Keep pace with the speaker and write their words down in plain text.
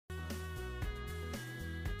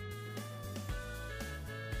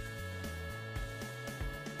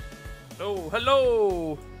Oh,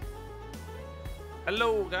 hello!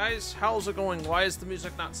 Hello, guys. How's it going? Why is the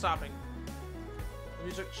music not stopping? The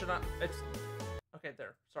music should not... It's... Okay,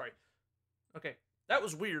 there. Sorry. Okay. That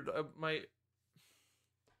was weird. My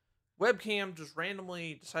webcam just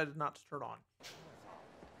randomly decided not to turn on.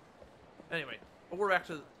 Anyway, but we're back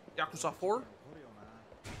to Yakuza 4.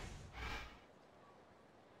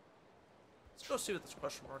 Let's go see what this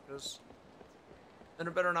question mark is. And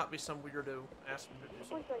it better not be some weirdo asking me to do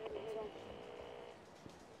something.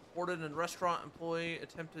 Reported in restaurant employee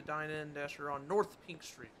attempted dine-in dasher on North Pink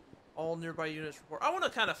Street. All nearby units report. I want to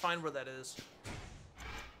kind of find where that is.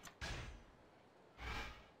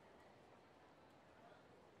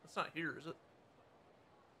 It's not here, is it?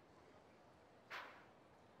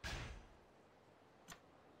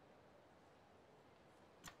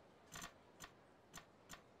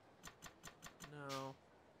 No.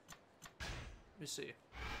 Let me see.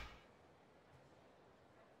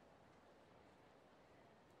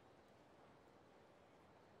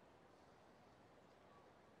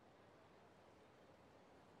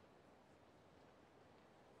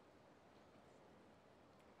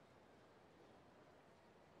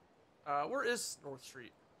 Where is North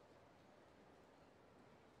Street?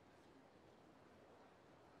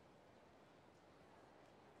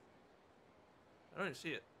 I don't even see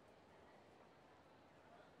it.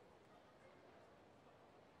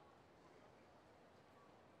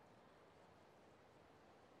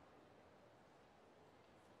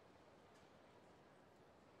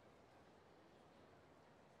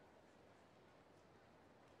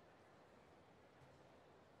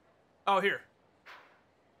 Oh, here.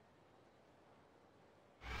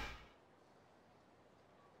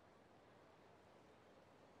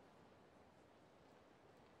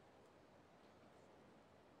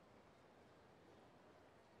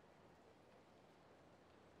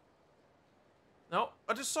 No,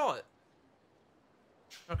 I just saw it.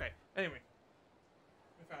 Okay, anyway.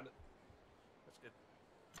 We found it. That's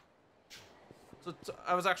good. So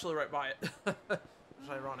I was actually right by it. Which is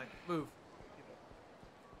ironic. Move.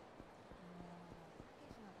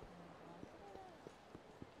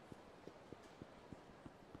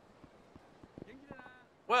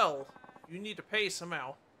 Well, you need to pay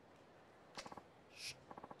somehow. Shh.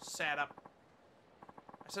 Sat up.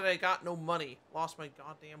 I said I got no money. Lost my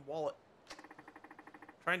goddamn wallet.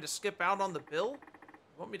 Trying to skip out on the bill?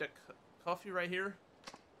 You want me to cuff you right here?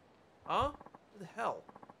 Huh? What the hell?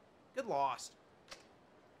 Get lost.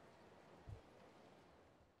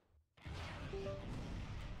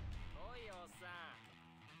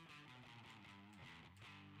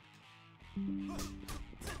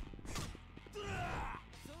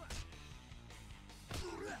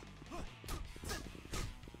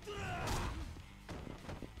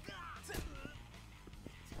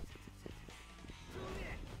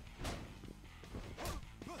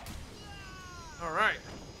 All right.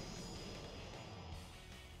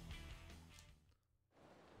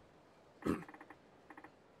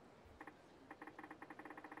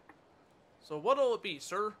 So what'll it be,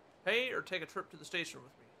 sir? Pay or take a trip to the station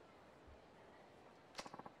with me?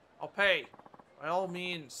 I'll pay. By all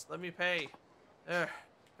means, let me pay.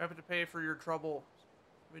 Happy to pay for your trouble.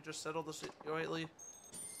 Let me just settle this immediately.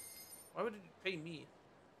 Why would you pay me?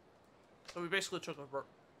 So we basically took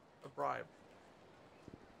a bribe.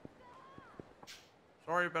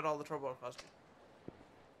 Sorry about all the trouble it caused you.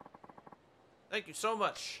 Thank you so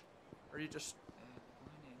much. Or you just...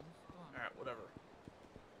 Alright, whatever.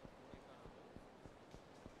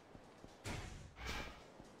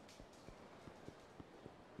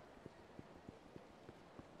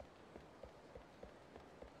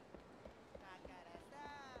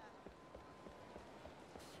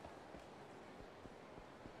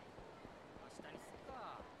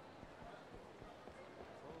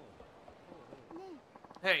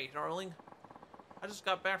 Hey, darling. I just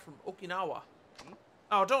got back from Okinawa.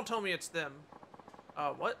 Oh, don't tell me it's them.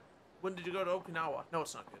 What? When did you go to Okinawa? No,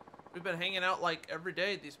 it's not good. We've been hanging out like every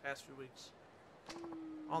day these past few weeks.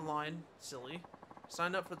 Online. Silly.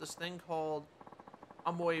 Signed up for this thing called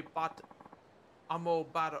Amobatar.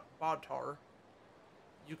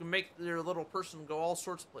 You can make your little person go all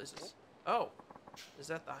sorts of places. Oh. Is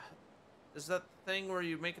that the thing where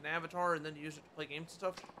you make an avatar and then you use it to play games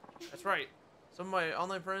and stuff? That's right. Some of my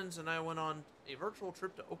online friends and I went on a virtual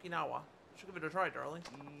trip to Okinawa. You should give it a try, darling.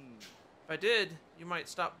 If I did, you might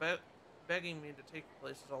stop begging me to take you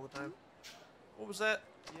places all the time. What was that?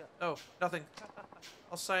 Yeah. Oh, nothing.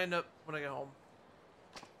 I'll sign up when I get home.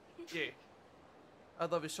 Yeah. I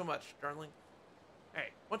love you so much, darling.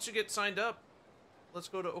 Hey, once you get signed up, let's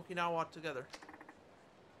go to Okinawa together.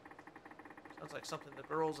 Sounds like something the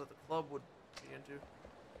girls at the club would be into.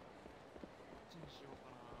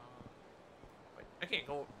 Wait, I can't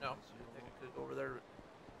go. No, I think I could go over there.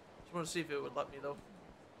 Just want to see if it would let me though.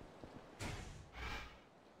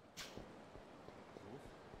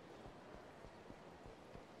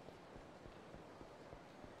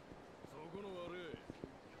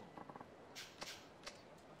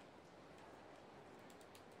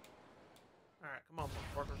 Alright, come on,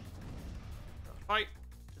 motherfucker. Fight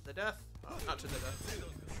to the death. Not to the death.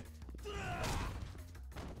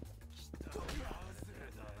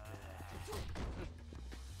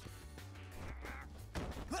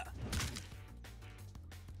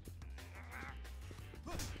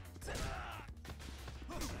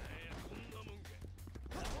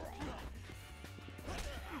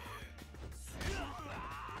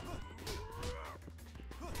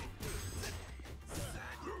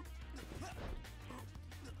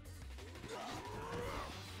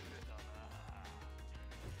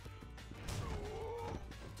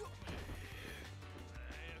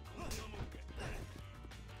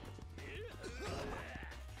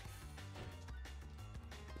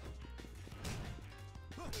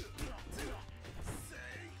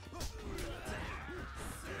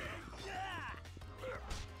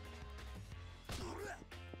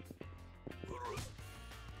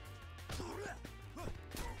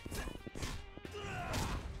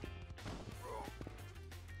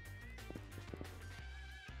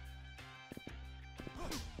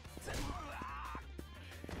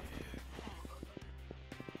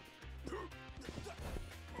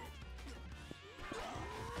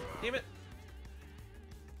 Damn it.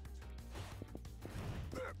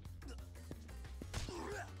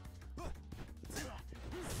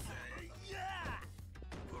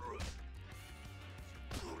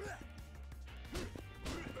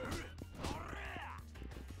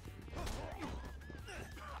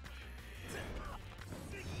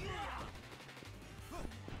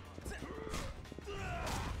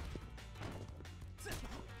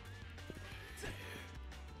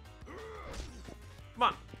 Come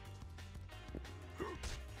on.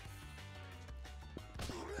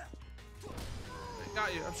 I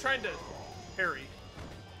got you. I'm trying to parry.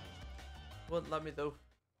 Wouldn't let me though.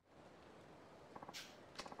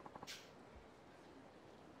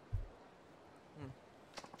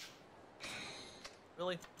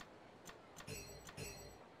 Really?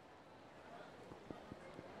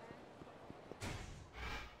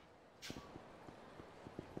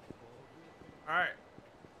 Alright.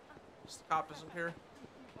 This cop doesn't care.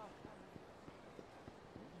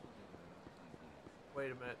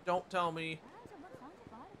 Wait a minute. Don't tell me.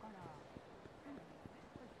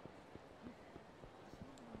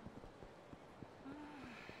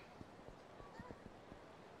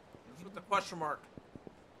 What's with the question mark?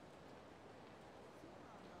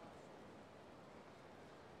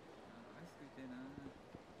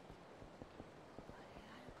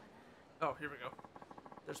 Oh, here we go.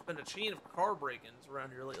 There's been a chain of car break-ins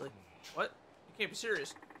around here lately. What? You can't be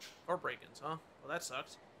serious. Car break-ins, huh? Well, that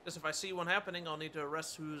sucks. Guess if I see one happening, I'll need to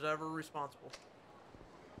arrest who's ever responsible.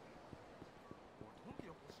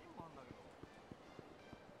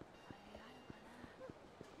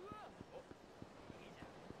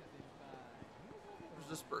 Who's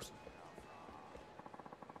this person?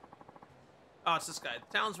 Oh, it's this guy.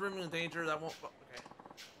 The town's brimming with danger. That won't... Okay.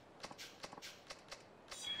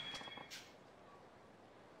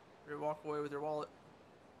 You walk away with your wallet.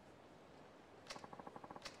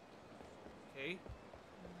 Okay.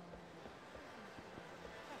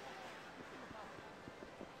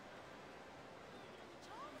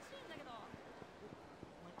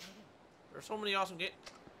 There's so many awesome games.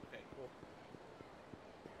 Okay, cool.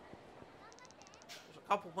 There's a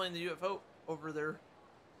couple playing the UFO over there.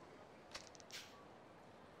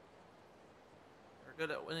 They're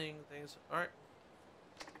good at winning things. All right.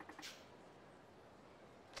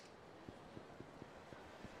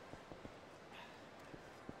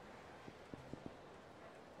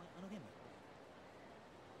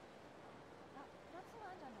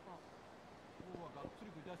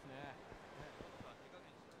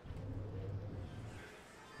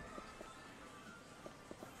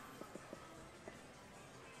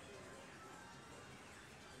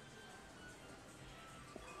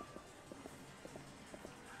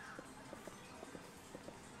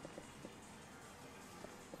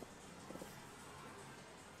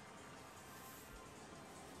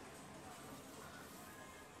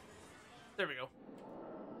 There we go.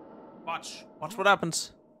 Watch what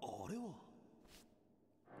happens.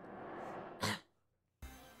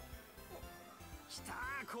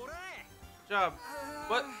 Good job.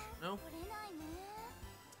 What? No?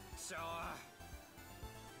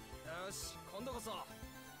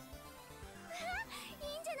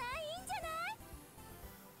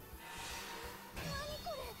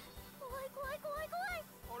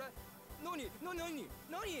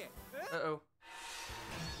 Uh-oh.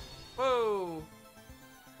 Whoa!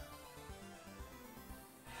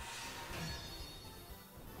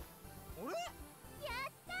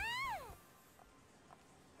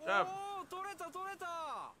 Job. I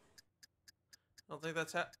don't think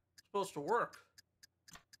that's supposed to work.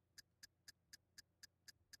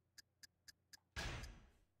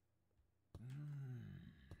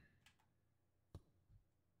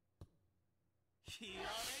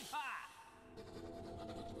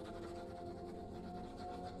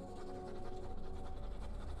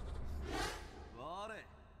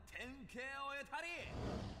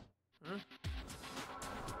 Huh?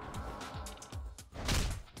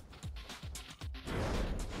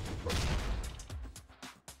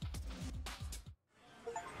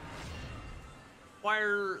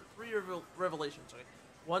 Acquire 3 revelations. Okay.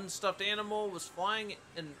 One stuffed animal was flying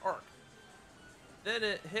in an arc. Then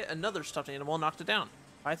it hit another stuffed animal and knocked it down.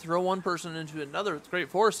 If I throw one person into another with great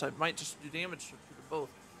force, I might just do damage to them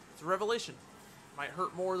both. It's a revelation. Might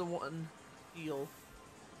hurt more than one heal.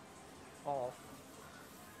 All.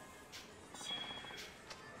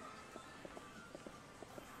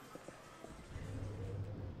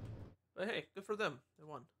 But hey, good for them. They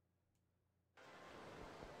won.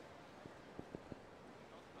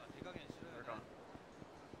 They're gone.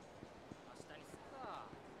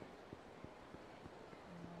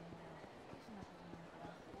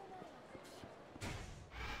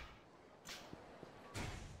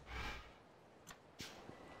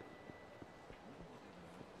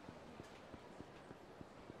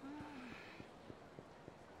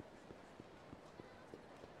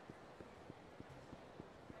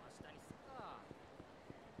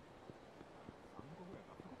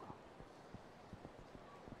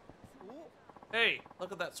 Hey,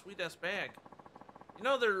 look at that sweet ass bag. You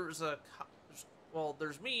know, there's a well,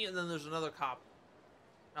 there's me and then there's another cop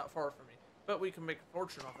not far from me. But we can make a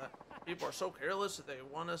fortune off that. People are so careless that they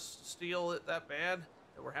want us to steal it that bad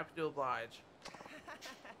that we're happy to oblige.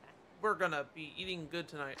 We're gonna be eating good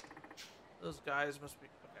tonight. Those guys must be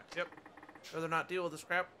okay. Yep. Rather not deal with this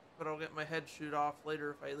crap, but I'll get my head shoot off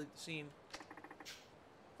later if I leave the scene.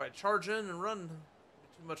 If I charge in and run, it'll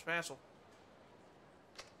be too much hassle.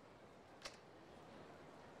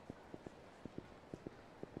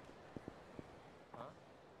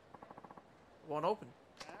 One open.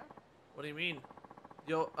 What do you mean?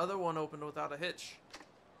 The other one opened without a hitch.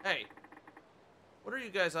 Hey, what are you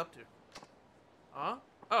guys up to? Huh?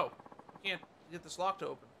 Oh, I can't get this lock to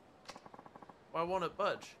open. Why won't it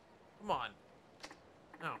budge? Come on.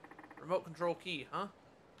 No. Remote control key, huh?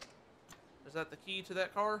 Is that the key to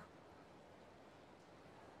that car?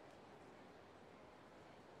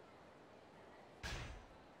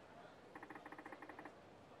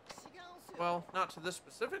 Well, not to this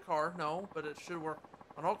specific car, no, but it should work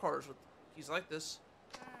on all cars with keys like this.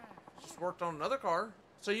 It just worked on another car.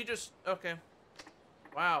 So you just, okay.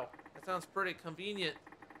 Wow, that sounds pretty convenient.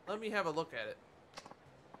 Let me have a look at it.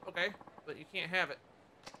 Okay, but you can't have it.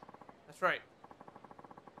 That's right.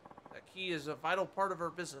 That key is a vital part of our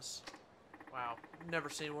business. Wow, I've never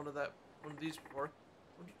seen one of these before.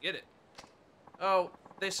 Where'd you get it? Oh,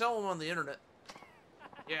 they sell them on the internet.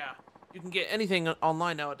 Yeah, you can get anything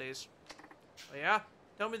online nowadays. Oh, yeah?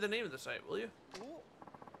 Tell me the name of the site, will you?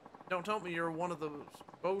 Don't tell me you're one of those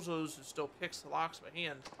bozos who still picks the locks by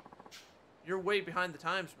hand. You're way behind the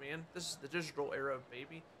times, man. This is the digital era,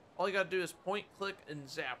 baby. All you gotta do is point, click, and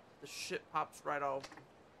zap. The shit pops right off.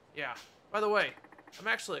 Yeah. By the way, I'm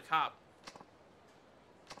actually a cop.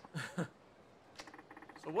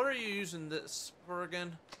 So what are you using this for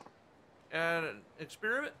again? An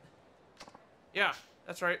experiment? Yeah,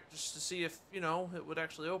 that's right. Just to see if, you know, it would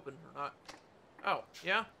actually open or not. Oh,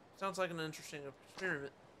 yeah? Sounds like an interesting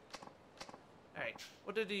experiment. Hey,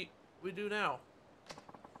 what did we do now?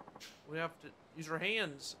 We have to use our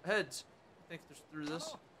heads. I think there's through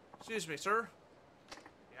this. Excuse me, sir?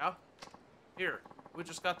 Yeah? Here, we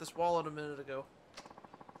just got this wallet a minute ago.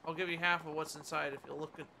 I'll give you half of what's inside if you'll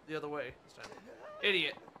look the other way this time.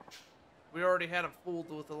 Idiot. We already had him fooled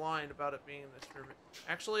with the line about it being an experiment.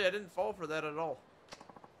 Actually, I didn't fall for that at all.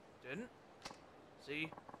 Didn't? See?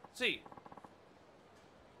 See?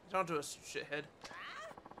 He's onto us, shithead.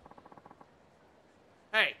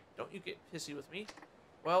 Hey, don't you get pissy with me.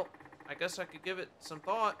 Well, I guess I could give it some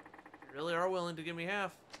thought. You really are willing to give me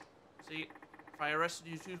half. See, if I arrested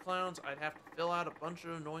you 2 clowns, I'd have to fill out a bunch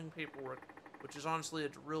of annoying paperwork, which is honestly a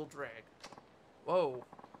real drag. Whoa,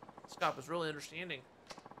 this cop is really understanding.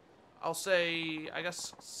 I'll say, I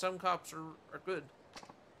guess some cops are good.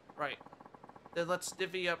 Right. Then let's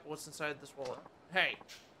divvy up what's inside this wallet. Hey,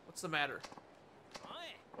 what's the matter?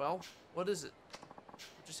 Well, what is it?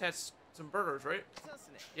 We just had some burgers, right?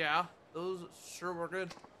 Yeah, those sure were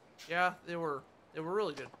good. Yeah, they were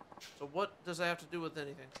really good. So what does that have to do with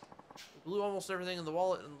anything? We blew almost everything in the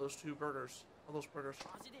wallet in those 2 burgers. All those burgers.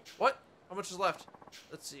 What? How much is left?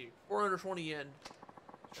 Let's see. 420 yen.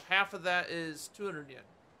 So half of that is 200 yen.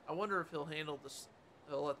 I wonder if he'll handle this.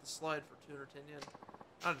 He'll let this slide for 210 yen.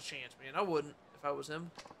 Not a chance, man. I wouldn't if I was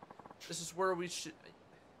him. This is where we should...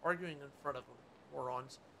 Arguing in front of him.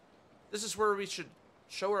 Morons. This is where we should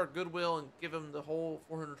show our goodwill and give him the whole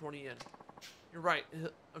 420 yen. You're right.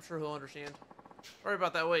 I'm sure he'll understand. Sorry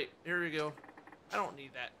about that. Wait. Here we go. I don't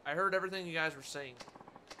need that. I heard everything you guys were saying.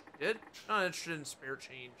 You did? Not interested in spare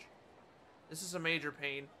change. This is a major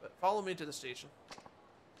pain, but follow me to the station.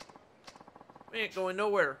 We ain't going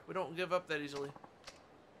nowhere. We don't give up that easily.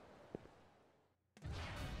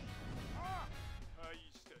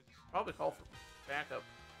 Probably call for backup.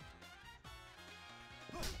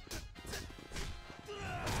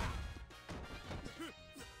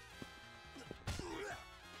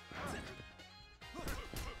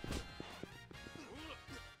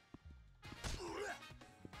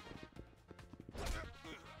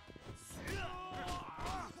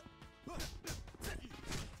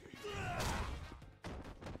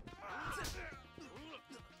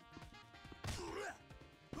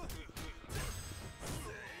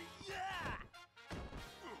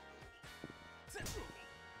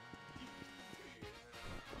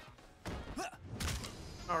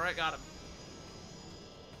 Alright, got him.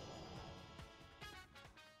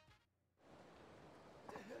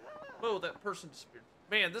 Whoa, that person disappeared.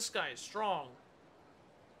 Man, this guy is strong.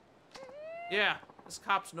 Yeah, this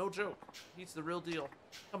cop's no joke. He's the real deal.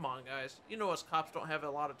 Come on, guys. You know us cops don't have a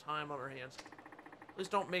lot of time on our hands. Please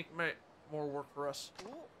don't make more work for us.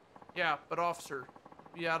 Yeah, but officer,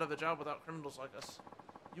 be out of a job without criminals like us.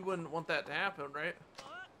 You wouldn't want that to happen, right?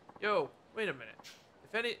 Yo, wait a minute.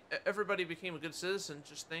 If everybody became a good citizen,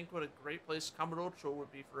 just think what a great place Kamurocho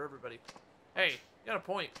would be for everybody. Hey, you got a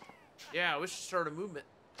point. Yeah, we should start a movement.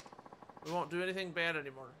 We won't do anything bad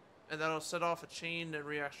anymore, and that'll set off a chain and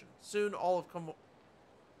reaction. Soon, all of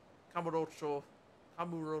Kamurocho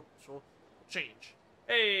will change.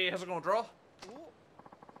 Hey, how's it going, Draw?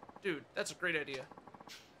 Dude, that's a great idea.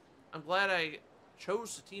 I'm glad I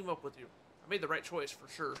chose to team up with you. I made the right choice,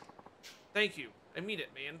 for sure. Thank you. I mean it,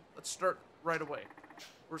 man. Let's start right away.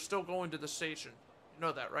 We're still going to the station. You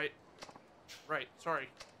know that, right? Right, sorry.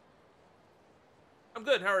 I'm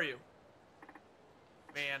good, how are you?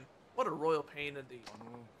 Man, what a royal pain in the...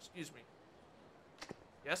 Excuse me.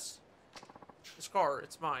 Yes? This car,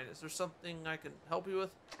 it's mine. Is there something I can help you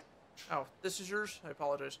with? Oh, this is yours? I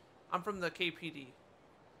apologize. I'm from the KPD.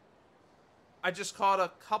 I just caught a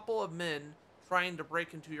couple of men trying to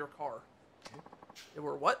break into your car. They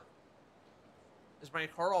were what? Is my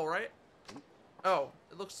car alright? Oh,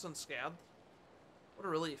 it looks unscathed. What a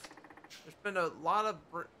relief. There's been a lot of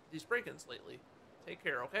these break-ins lately. Take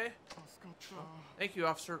care, okay? Oh, thank you,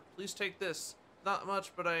 officer. Please take this. Not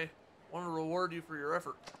much, but I want to reward you for your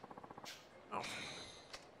effort. Oh.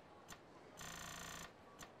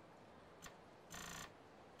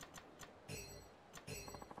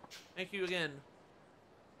 Thank you again.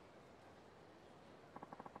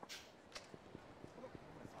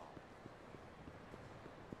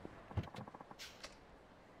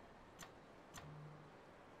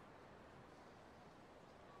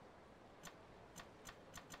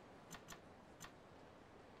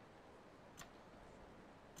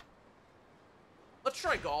 Let's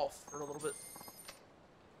try golf for a little bit.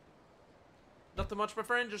 Nothing much, my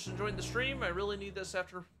friend. Just enjoying the stream. I really need this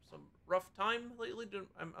after some rough time lately.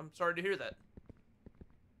 I'm sorry to hear that.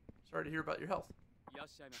 Sorry to hear about your health.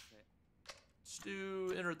 Let's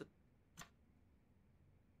do enter the...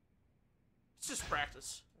 It's just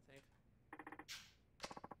practice, I think.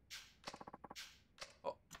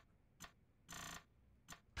 Oh.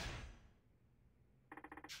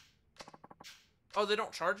 Oh, they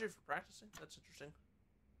don't charge you for practicing? That's interesting.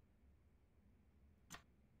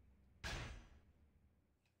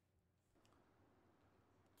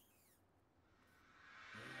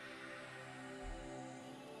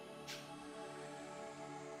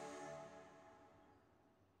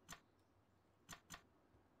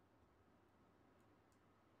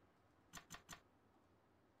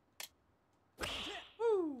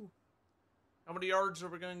 Woo! How many yards are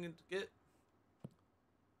we going to get?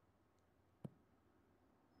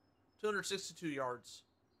 262 yards.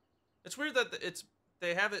 It's weird that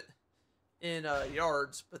they have it in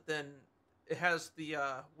yards, but then it has the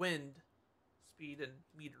wind speed in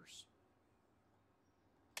meters.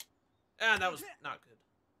 And that was not good.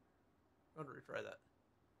 I'm going to retry that.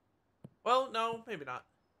 Well, no, maybe not.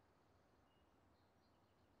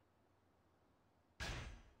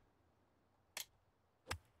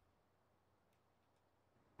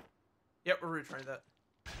 Yep, we're retrying that.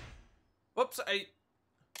 Whoops,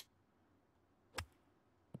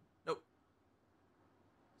 Nope.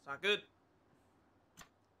 It's not good.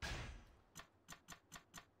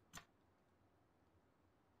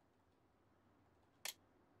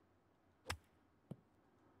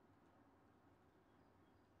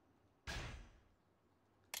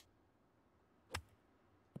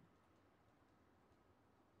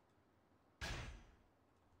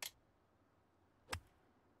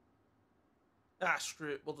 Ah, screw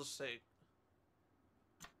it. We'll just say...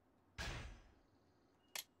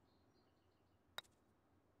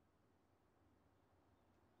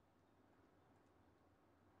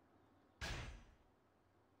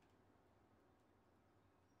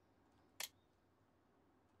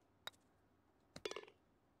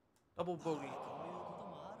 Double bogey.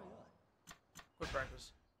 Quick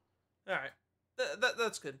practice. Alright.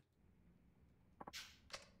 That's good.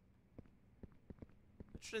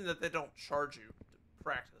 Interesting that they don't charge you to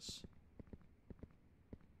practice.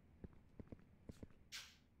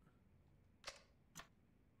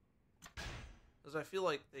 Because I feel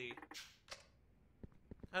like they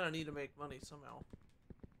kind of need to make money somehow.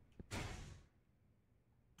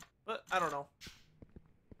 But, I don't know.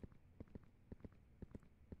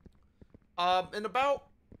 In about,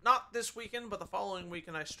 not this weekend, but the following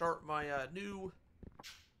weekend, I start my new,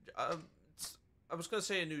 I was going to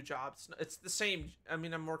say a new job. It's the same, I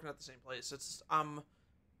mean, I'm working at the same place. It's, going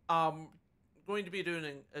to be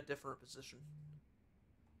doing a different position.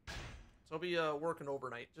 So I'll be working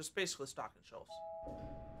overnight, just basically stocking shelves.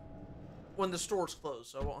 When the store's closed,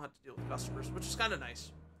 so I won't have to deal with customers, which is kind of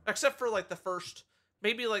nice. Except for, like, the first,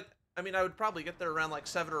 maybe, like, I mean, I would probably get there around, like,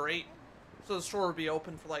 7 or 8. So the store would be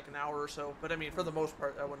open for like an hour or so, but I mean, for the most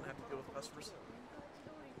part, I wouldn't have to deal with customers.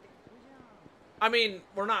 I mean,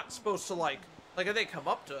 we're not supposed to like if they come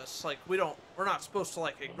up to us, like we're not supposed to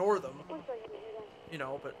like ignore them, you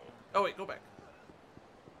know. But oh wait, go back.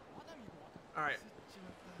 All right.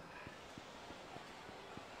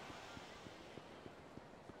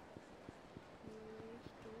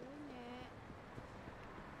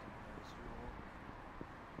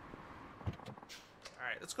 All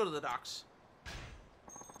right, let's go to the docks.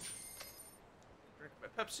 Drink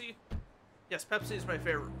my Pepsi. Yes, Pepsi is my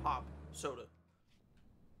favorite pop soda.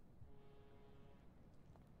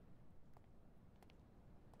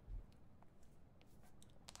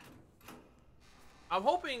 I'm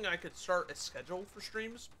hoping I could start a schedule for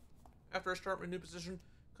streams after I start my new position,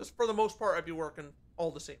 because for the most part, I'd be working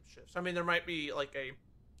all the same shifts. I mean, there might be like a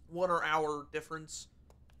 1 hour difference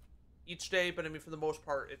each day, but I mean, for the most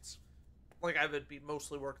part, it's like I would be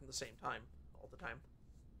mostly working the same time all the time.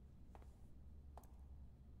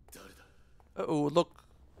 Uh-oh, look.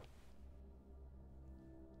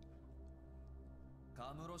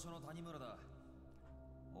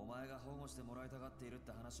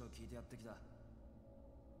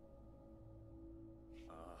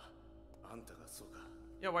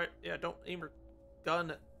 Yeah, why? Yeah, don't aim your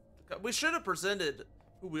gun. We should have presented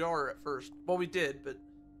who we are at first. Well, we did, but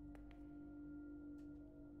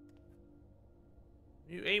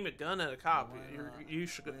you aim a gun at a cop,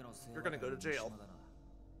 you're gonna go to jail.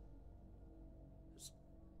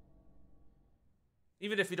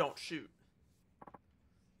 Even if you don't shoot.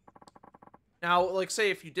 Now, like, say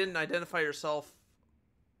if you didn't identify yourself,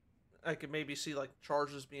 I could maybe see, like,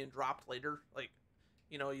 charges being dropped later. Like,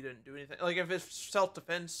 you know, you didn't do anything. Like, if it's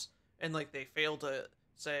self-defense and, like, they fail to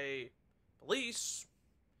say, police,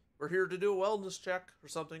 we're here to do a wellness check or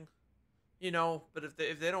something, you know. But if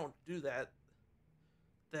they don't do that,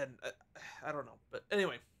 then, I don't know. But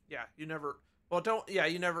anyway, yeah, you never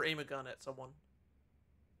aim a gun at someone.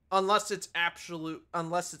 Unless it's actually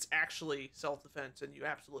self-defense and you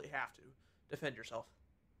absolutely have to defend yourself.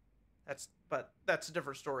 But that's a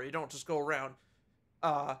different story. You don't just go around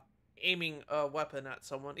aiming a weapon at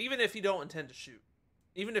someone, even if you don't intend to shoot.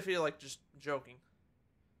 Even if you're like just joking.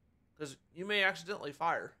 Because you may accidentally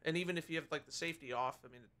fire. And even if you have like the safety off,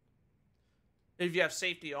 I mean, if you have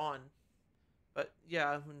safety on, but yeah,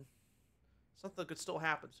 I mean, something could still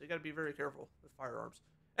happen, so you gotta be very careful with firearms.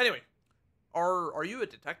 Anyway. Are you a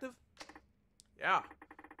detective? Yeah.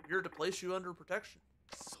 I'm here to place you under protection.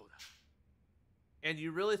 And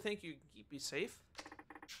you really think you can keep me safe?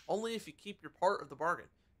 Only if you keep your part of the bargain.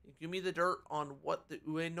 You give me the dirt on what the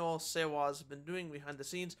Ueno Sewa's have been doing behind the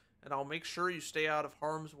scenes, and I'll make sure you stay out of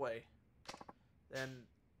harm's way. Then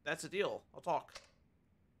that's a deal. I'll talk.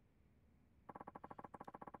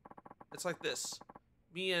 It's like this.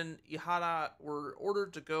 Me and Ihara were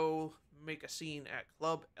ordered to go make a scene at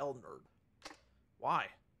Club El Nerd. Why?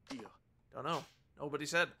 Don't know. Nobody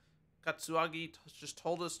said. Katsuagi just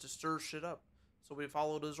told us to stir shit up. so we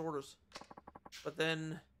followed his orders. But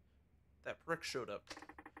then that prick showed up.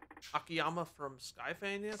 Akiyama from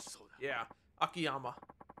Skyfan, yes? Yeah, Akiyama.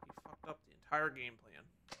 He fucked up the entire game plan.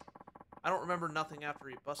 I don't remember nothing after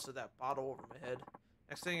he busted that bottle over my head.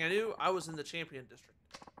 Next thing I knew, I was in the champion district.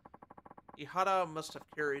 Ihara must have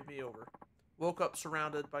carried me over. Woke up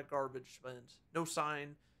surrounded by garbage bins. No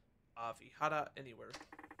sign of Ihara anywhere.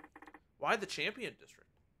 Why the champion district?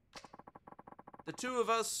 The two of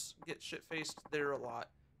us get shit-faced there a lot.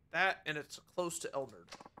 That, and it's close to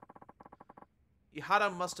Elnerd.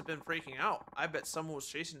 Ihara must have been freaking out. I bet someone was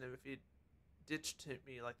chasing him if he ditched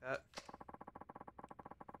me like that.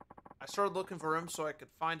 I started looking for him so I could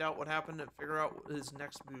find out what happened and figure out his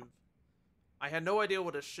next move. I had no idea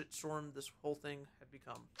what a shitstorm this whole thing had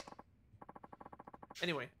become.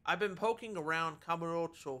 Anyway, I've been poking around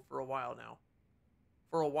Kamurocho for a while now.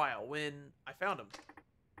 When I found him.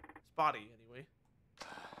 His body, anyway.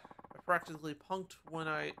 I practically puked when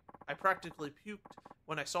I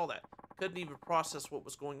saw that. Couldn't even process what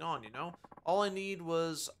was going on, you know? All I knew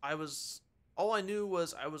was I was a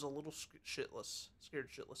little scared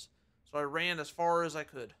shitless. So I ran as far as I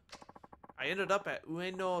could. I ended up at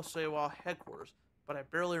Ueno Seiwa headquarters, but I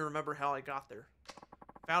barely remember how I got there.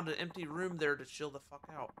 Found an empty room there to chill the fuck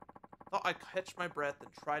out. Thought I'd catch my breath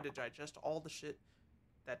and try to digest all the shit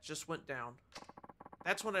that just went down.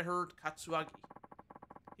 That's when I heard Katsuagi.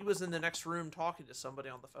 He was in the next room talking to somebody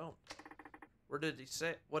on the phone. What did he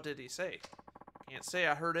say? Can't say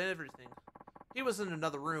I heard everything. He was in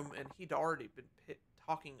another room and he'd already been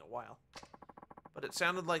talking a while. But it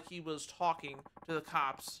sounded like he was talking to the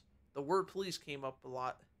cops. The word police came up a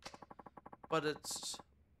lot. But it's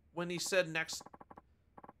when he said next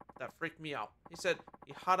that freaked me out. He said,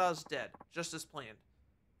 Ihara's dead, just as planned.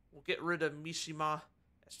 We'll get rid of Mishima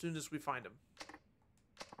as soon as we find him.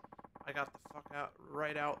 I got the fuck out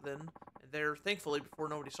right out then and there, thankfully, before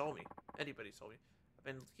anybody saw me. I've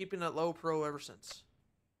been keeping it low pro ever since.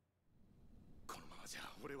 このままじゃ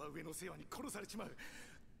俺は上の世話に殺されちまう。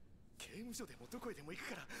刑務所でもどこへでも行く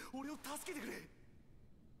から俺を助けてくれ。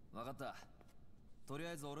分かった。とり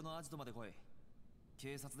あえず俺のアジトまで来い。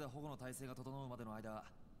警察で保護の体制が整うまでの間、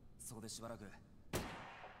そこでしばらく。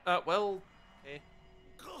Well, okay.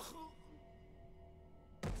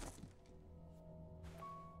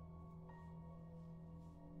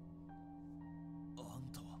 あん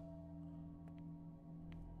たは。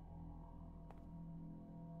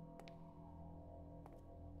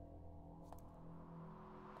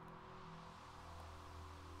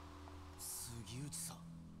杉内さん。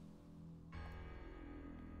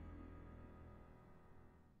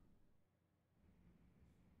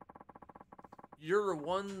You're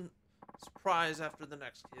one surprise after the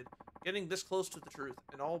next, kid. Getting this close to the truth,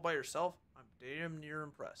 and all by yourself, I'm damn near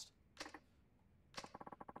impressed.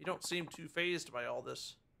 You don't seem too fazed by all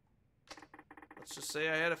this. Let's just say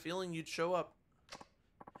I had a feeling you'd show up.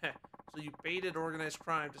 Heh, so you baited organized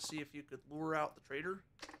crime to see if you could lure out the traitor?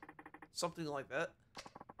 Something like that?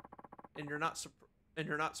 And you're not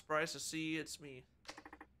surprised to see it's me?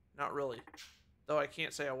 Not really. Though I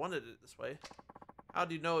can't say I wanted it this way. How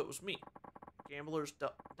do you know it was me? Gambler's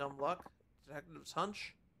dumb luck? Detective's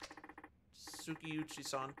hunch?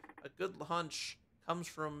 Tsukiyuchi-san, a good hunch comes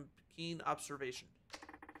from keen observation.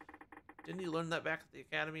 Didn't you learn that back at the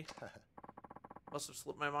academy? Must have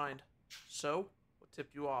slipped my mind. So, what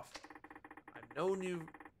tipped you off? I've known you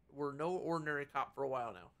were no ordinary cop for a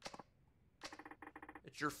while now.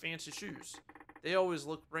 It's your fancy shoes. They always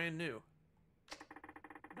look brand new.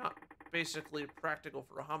 Not basically practical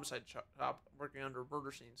for a homicide cop working under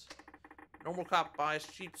murder scenes. Normal cop buys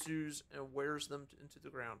cheap shoes and wears them into the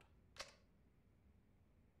ground.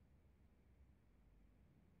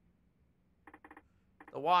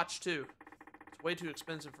 The watch, too. It's way too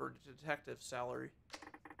expensive for a detective's salary.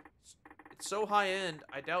 It's so high-end,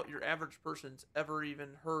 I doubt your average person's ever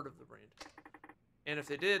even heard of the brand. And if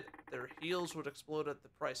they did, their heels would explode at the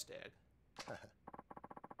price tag.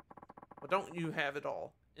 But don't you have it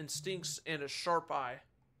all? Instincts and a sharp eye.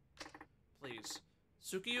 Please.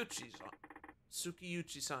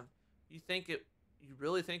 Tsukiyuchi-san, you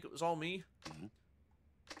really think it was all me? Mm-hmm.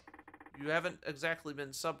 You haven't exactly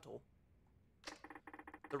been subtle.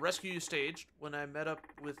 The rescue you staged when I met up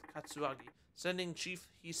with Katsuagi, sending Chief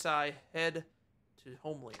Hisai head to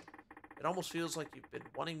Homeland. It almost feels like you've been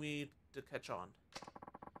wanting me to catch on.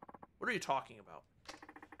 What are you talking about?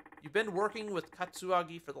 You've been working with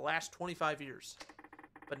Katsuagi for the last 25 years.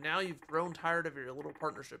 But now you've grown tired of your little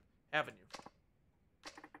partnership, haven't you?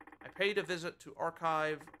 I paid a visit to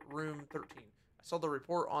Archive Room 13. I saw the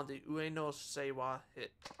report on the Ueno Seiwa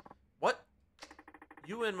hit. What?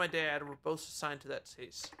 You and my dad were both assigned to that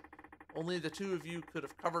case. Only the two of you could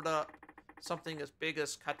have covered up something as big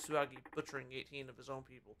as Katsuagi butchering 18 of his own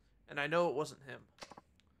people. And I know it wasn't him.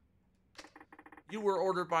 You were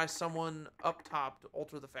ordered by someone up top to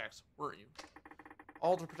alter the facts, weren't you?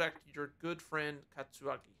 All to protect your good friend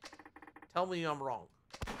Katsuagi. Tell me I'm wrong.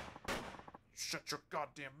 Shut your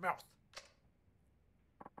goddamn mouth.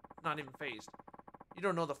 Not even phased. You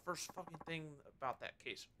don't know the first fucking thing about that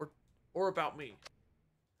case. Or about me.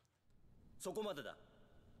 そこまでだ。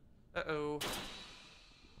 Uh-oh.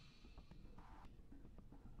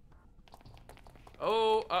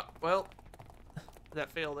 Oh, well.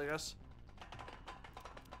 That failed, I guess.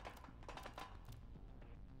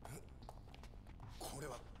 これ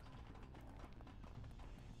は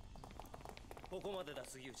ここまでだ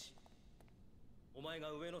杉内。お前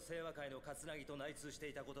が上の清和会の勝凪と内通して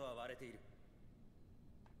いたことは割れている。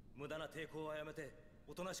無駄な抵抗はやめて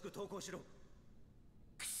おとなしく投降しろ。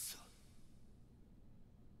くそ。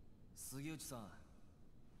杉内さん、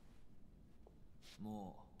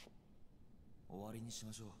もう終わりにし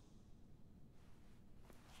ましょう。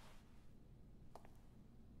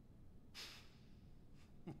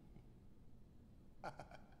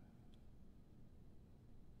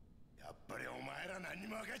やっぱりお前ら何に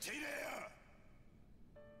も分かっちゃいねえよ。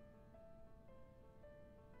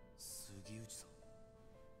杉内さん、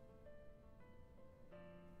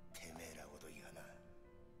てめえらごときがな、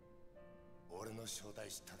俺の正体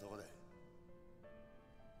知ったとこで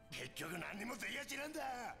結局何にもできやしなんだ。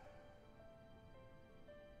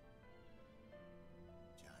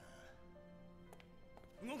じゃ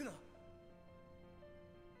あな。動くな。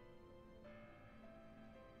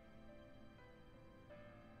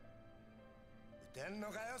撃てん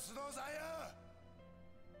のかよ須藤さんよ。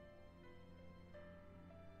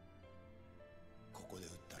ここで撃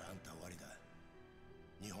ったらあんた終わりだ。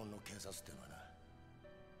日本の警察ってのはな、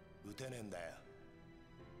撃てねえんだよ。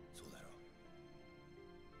そうだろ。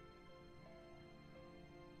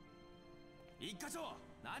一課長、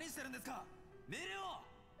何してるんですか。命令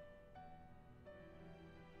を。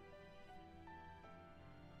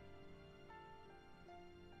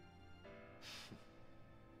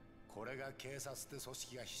これが警察って組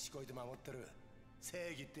織がひしこいて守ってる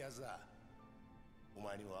正義ってやつだ。お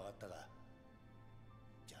前にも分かったか。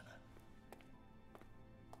じゃあな。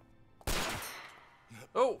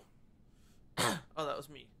 Oh! Oh, that was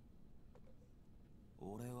me.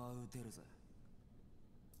 俺は撃てるぜ。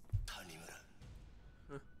谷村。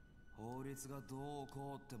法律がどう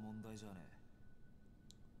こうって問題じゃね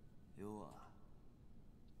え。要は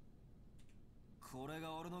これ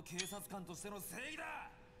が俺の警察官としての正義だ。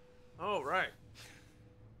 Oh, right.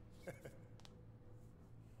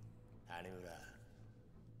 谷村、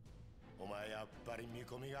お前やっぱり見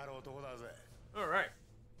込みがある男だぜ。 All right.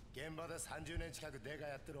 現場で30年近くデカ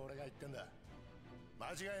やってる俺が言ってんだ。間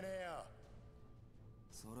違いねえよ。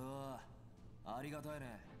それはありがたい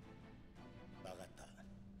ね。分かった。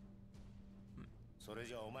それ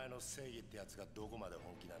じゃお前の正義ってやつがどこまで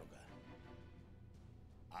本気なのか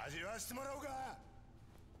味わしてもらおうか。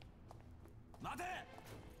待て。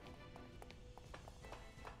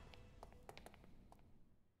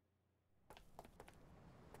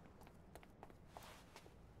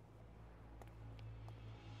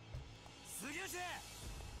杉内。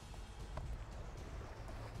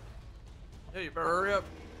 Yeah, you better hurry up.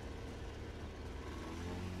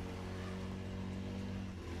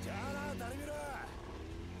 じゃあな谷村。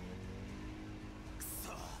く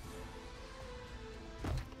そ。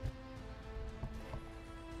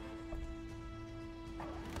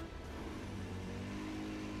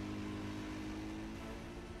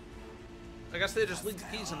 I guess they just leave the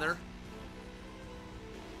keys in there.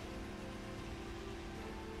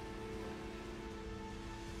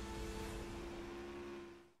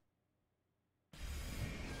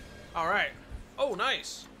 All right. Oh,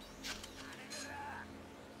 nice.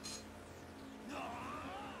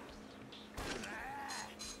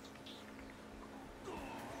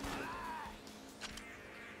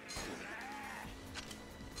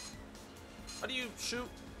 How do you shoot?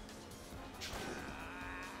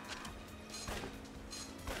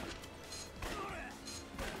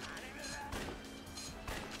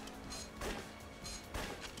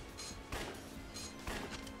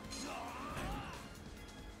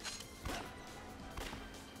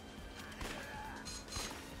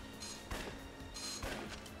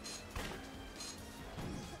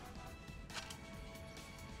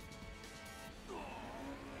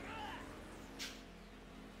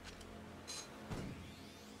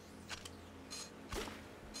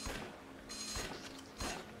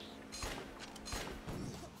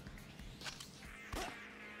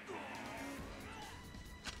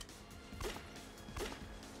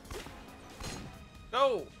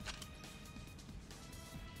 go!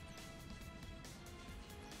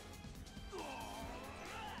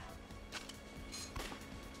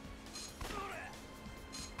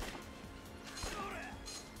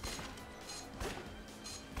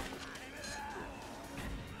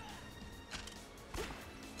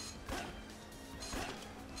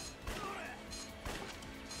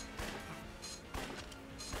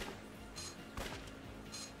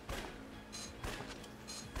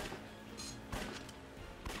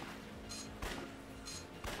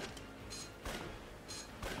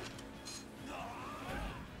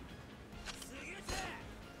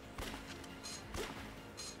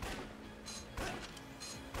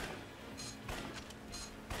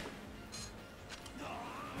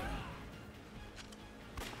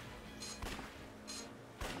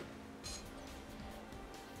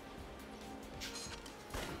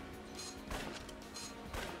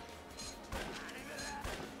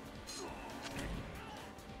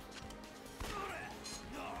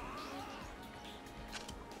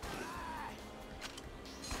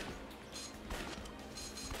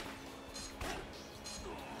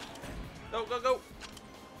 Go, go, go!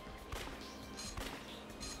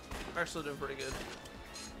 Actually doing pretty good.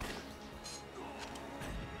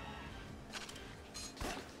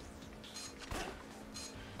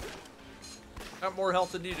 Got more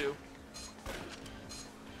health than you do.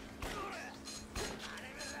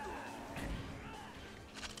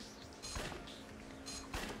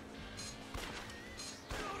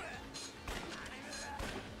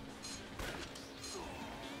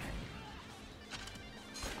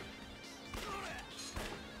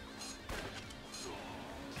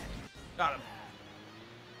 Got him.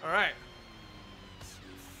 Alright.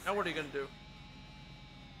 Now what are you gonna do?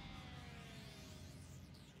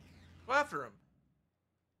 Go after him.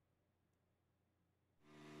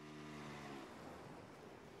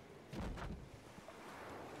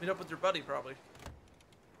 Meet up with your buddy, probably.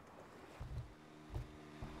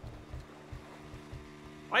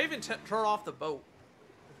 Why even turn off the boat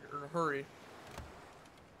if you're in a hurry?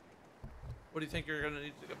 What do you think, you're gonna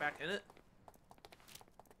need to get back in it?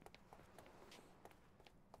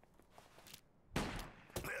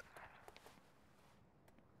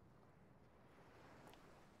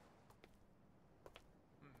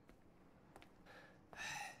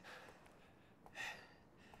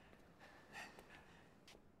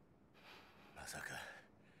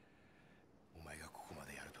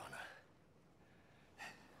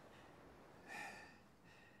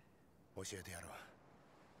教えてやろ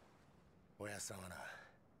う。おやっさんはな、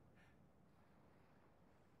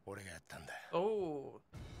俺がやったんだ。おお。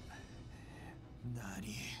何？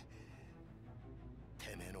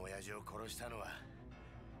てめえの親父を殺したのは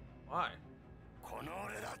Why? この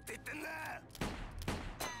俺だって言ってんだ。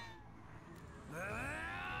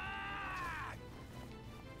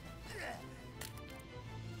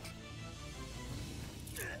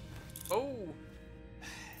おお。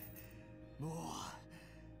も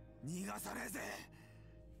う逃がさねえぜ。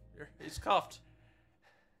He's cuffed.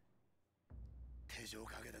 手錠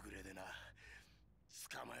かけてくれでな。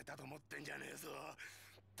捕まえたと思ってんじゃねえぞ。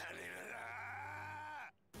種めら。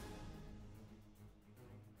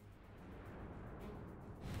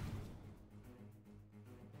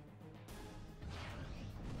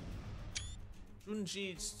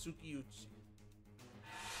Junji Tsukiyuchi.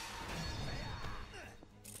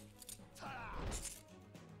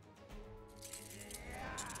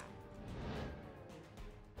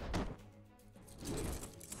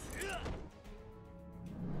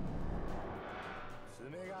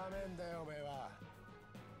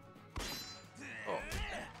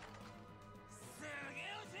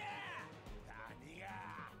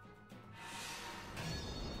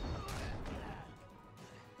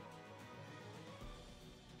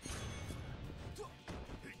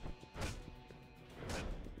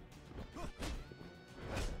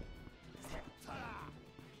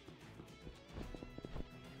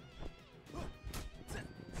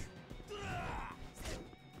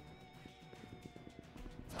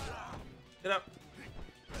 Get up.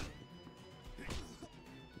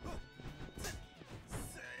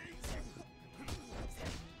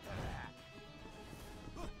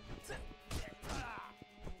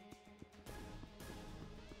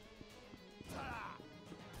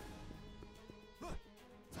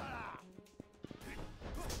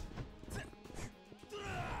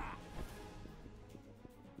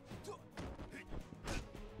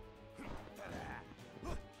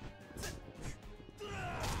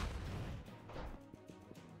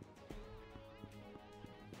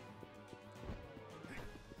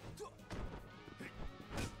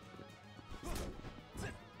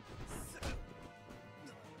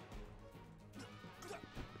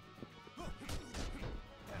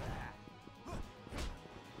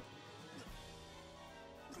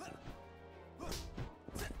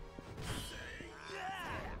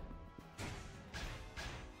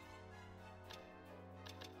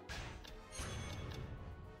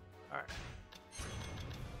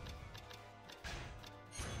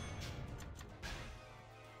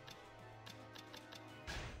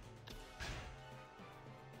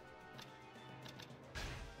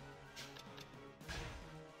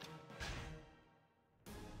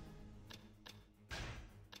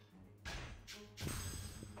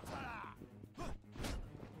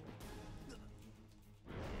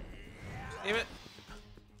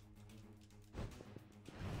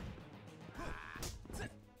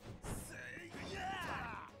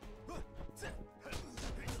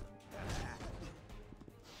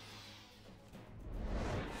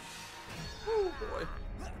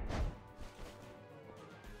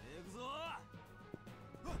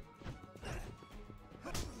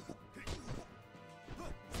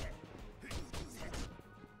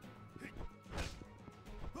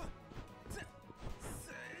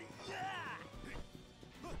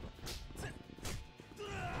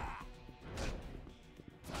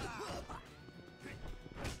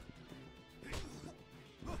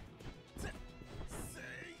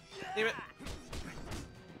 Damn it.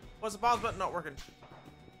 What's the pause button not working?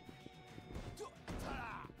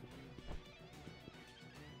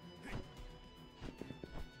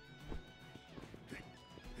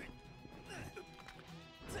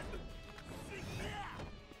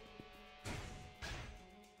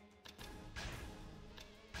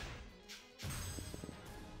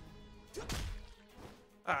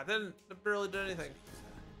 Ah, didn't barely did anything.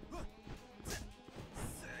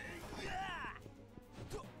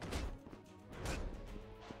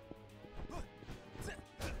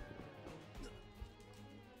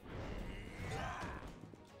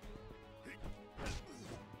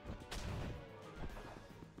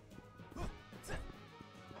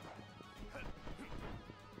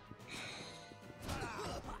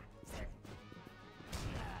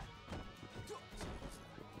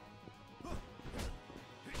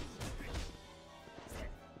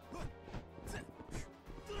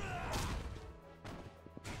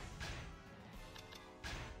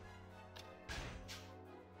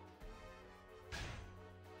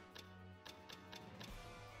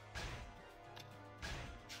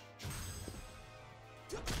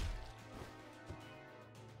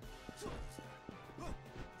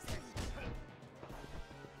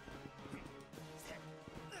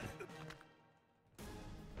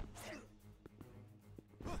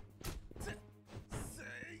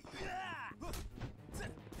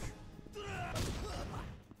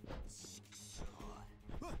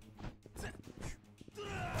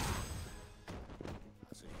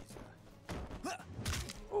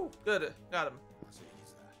 Good, got him.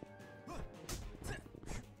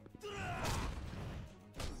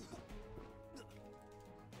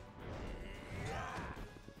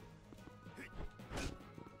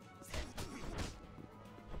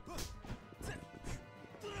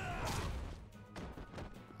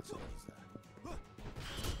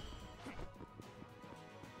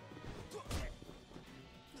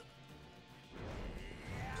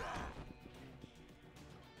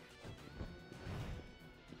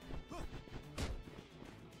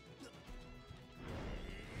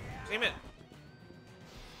 Damn it.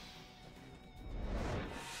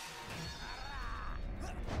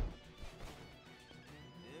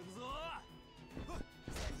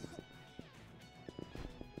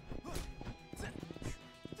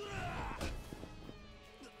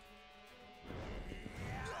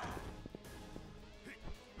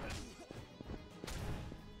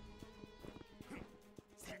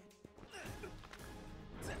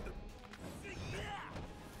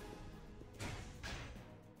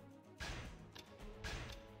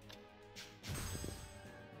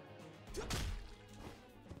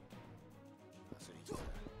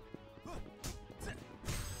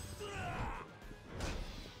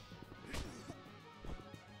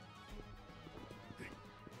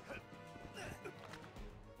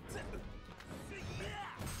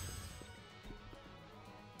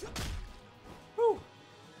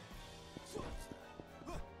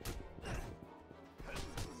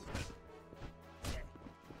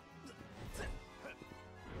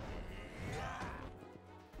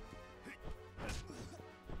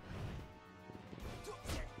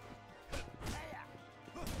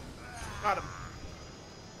 Got him.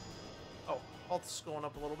 Oh, health's going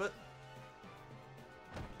up a little bit.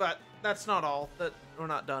 But that's not all. That we're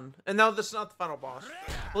not done. And now this is not the final boss.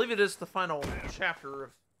 I believe it is the final chapter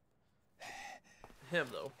of him,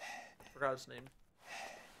 though. Forgot his name.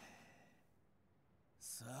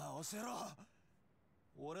 さあ教えろ。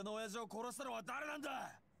俺の親父を殺したのは誰なん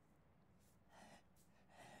だ。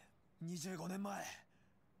25年前、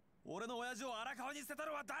俺の親父を荒川に捨てた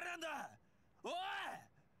のは誰なんだ。おい。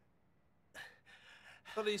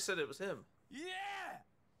I thought he said it was him. Yeah!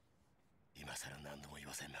 今さら何度も言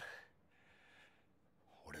わせんな。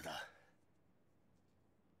俺だ。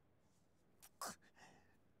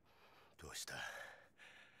どうした？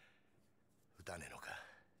撃たねえのか？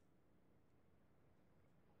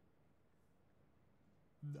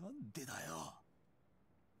なんでだよ。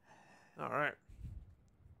All right.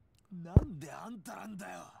 なんであんたなん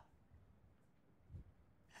だよ。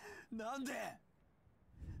なんで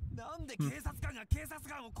警察官が警察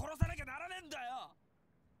官を殺さなきゃならねえんだよ。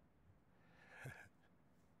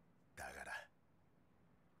だから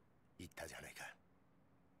言ったじゃないか。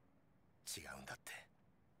違うんだって。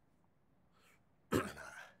俺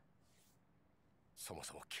な、そも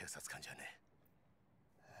そも警察官じゃね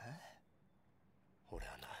え。俺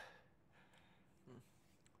はな、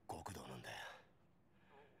極道なんだよ。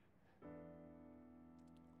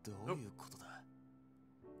どういうことだ。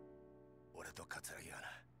俺と桂木はな、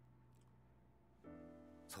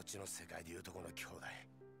そっちの世界でいうとこの兄弟、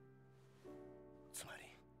つまり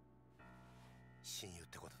親友っ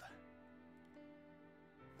てことだ。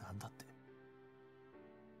なんだって。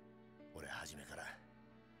俺初めから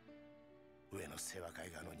上の清和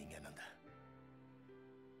会側の人間なんだ。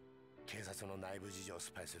警察の内部事情を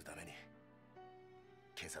スパイするために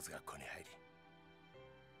警察学校に入り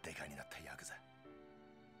デカになったヤクザ。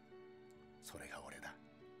それが俺だ。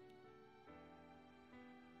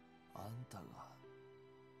あんたが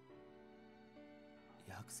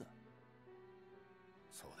ヤクザ？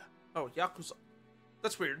そうだ。 Oh, Yakuza.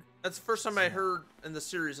 That's weird. That's the first time I heard in the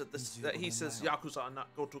series that he says Yakuza,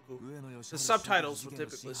 not Gotoku. The subtitles would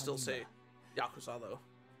typically still say Yakuza, though.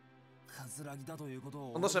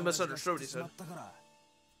 Unless I misunderstood what he said.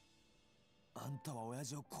 あんたは親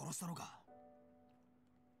父を殺したのか？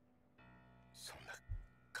そんな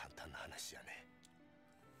簡単な話じゃねえ。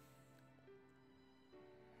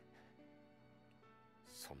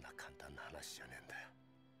そんな簡単な話じゃねえんだよ。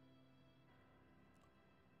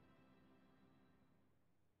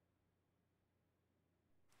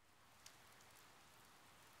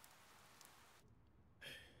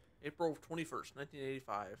April 21st,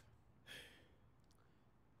 1985.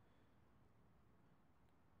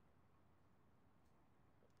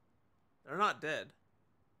 They're not dead.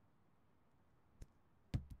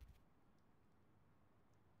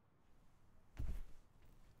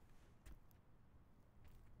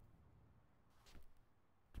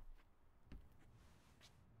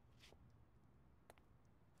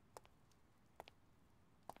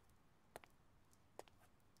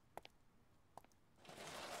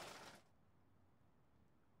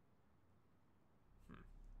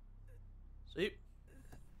 See?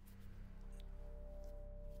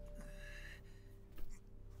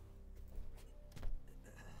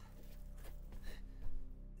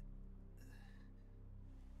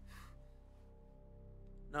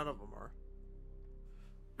 None of them are.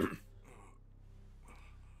 俺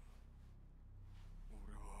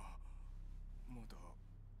はまだ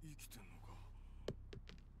生きてんのか。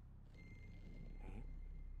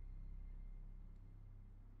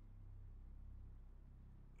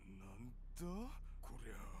なんだこ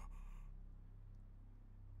りゃ。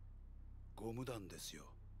ゴム弾ですよ。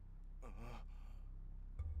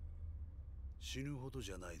死ぬほど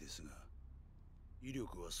じゃないですが、威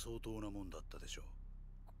力は相当なもんだったでしょう。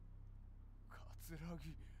桂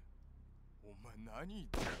木、お前何言っ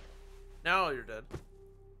て。 Now you're dead.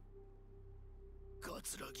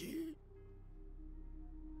 桂木、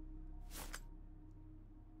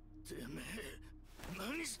てめえ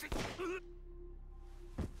何して。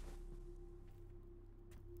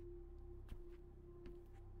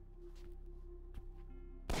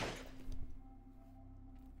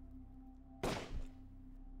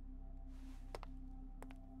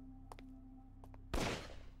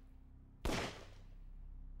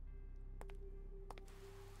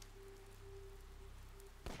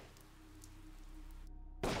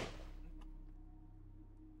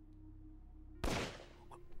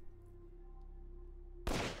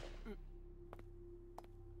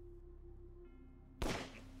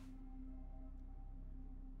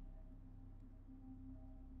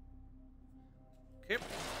Okay.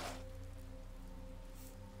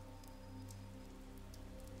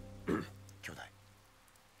 兄弟、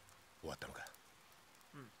終わったのか。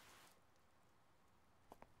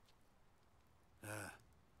ああ、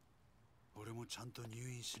俺もちゃんと入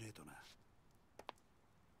院しねえとな。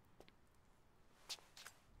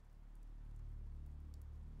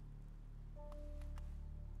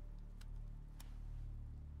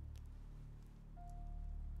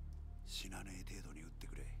死なねえ程度に撃って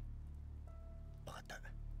くれ。分かった。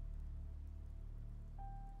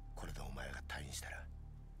これでお前が退院したら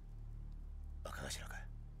若頭か。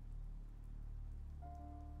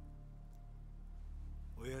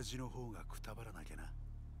親父の方がくたばらなきゃな。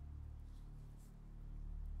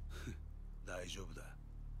大丈夫だ。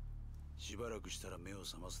しばらくしたら目を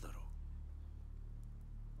覚ますだろう。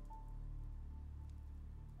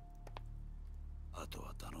あと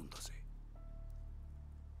は頼んだぜ。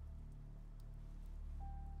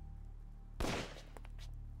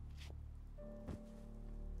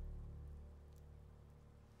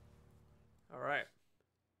Alright.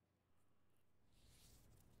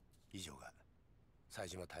 以上が冴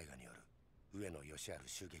島大河による上野義治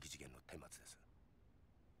襲撃事件の顛末です。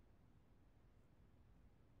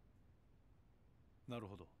なる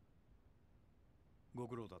ほど。ご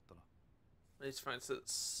苦労だったな。I just find it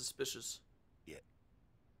suspicious. いえ、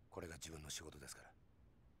これが自分の仕事ですから。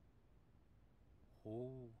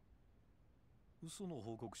ほう。嘘の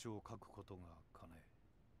報告書を書くことがかね。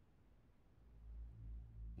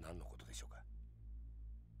何のことでしょうか。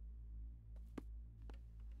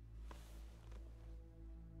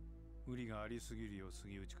無理がありすぎるよ、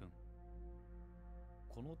杉内君。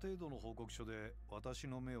この程度の報告書で私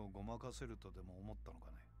の目をごまかせるとでも思ったの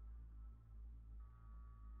かね。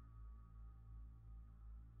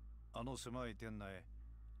あの狭い店内、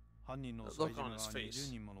犯人の妻島が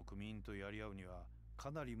20人もの組員とやり合うには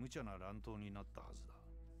かなり無茶な乱闘になったはずだ。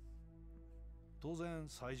当然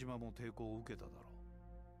妻島も抵抗を受けただろ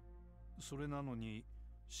う。それなのに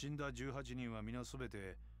死んだ18人は皆すべ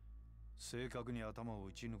て正確に頭を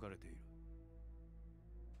撃ち抜かれている。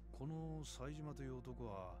この妻島という男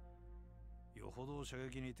はよほど射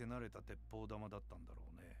撃に手慣れた鉄砲玉だったんだろ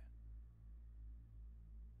うね。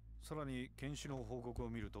さらに検視の報告を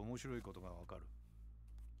見ると面白いことがわかる。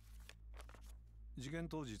事件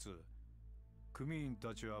当日、組員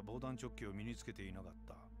たちは防弾チョッキを身につけていなかっ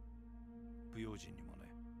た。不用心にもね。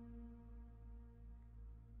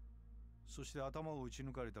そして頭を撃ち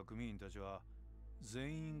抜かれた組員たちは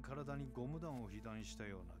全員体にゴム弾を被弾した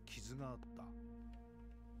ような傷があった。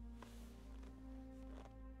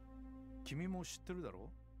君も知ってるだろ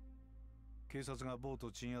う。警察がボー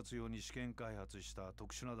ト鎮圧用に試験開発した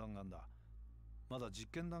特殊な弾丸だ。まだ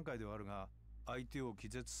実験段階ではあるが、相手を気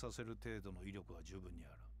絶させる程度の威力は十分にあ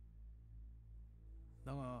る。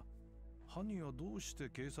だが犯人はどうして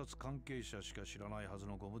警察関係者しか知らないはず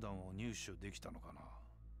のゴム弾を入手できたのかな。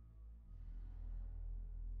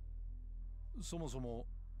そもそも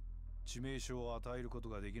致命傷を与えること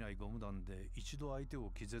ができないゴム弾で一度相手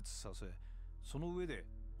を気絶させ、その上で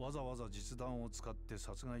わざわざ実弾を使って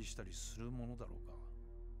殺害したりするものだろうか。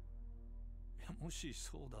いや、もし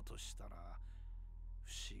そうだとしたら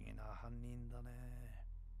不思議な犯人だね。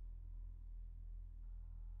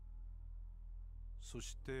そ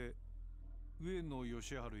して上野義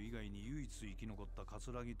治以外に唯一生き残った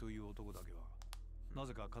桂木という男だけはな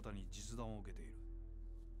ぜか肩に実弾を受けている。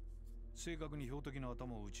正確に標的の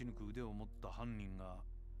頭を撃ち抜く腕を持った犯人が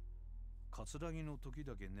桂木の時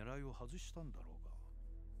だけ狙いを外したんだろうか。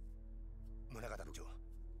宗像部長、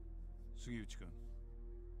杉内君、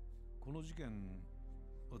この事件、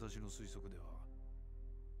私の推測では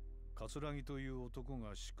桂木という男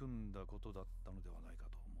が仕組んだことだったのではないか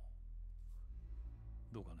と思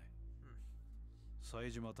う。どうかね。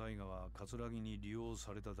冴島大河は桂木に利用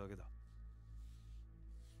されただけだ。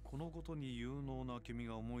このことに有能な君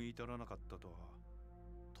が思い至らなかったとは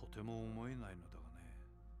とても思えないのだがね。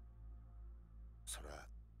それは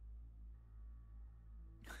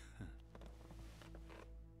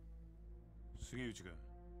杉内君、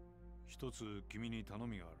一つ君に頼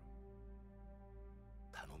みがある。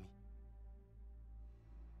頼み？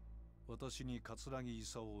私に桂木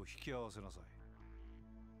勲を引き合わせなさい。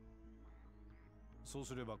そう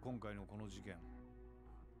すれば今回のこの事件、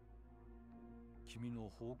君の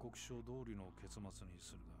報告書通りの結末に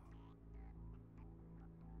するが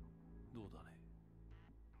どうだね。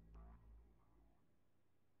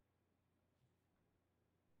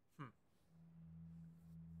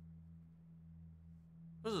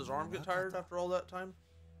Does his arm get tired after all that time?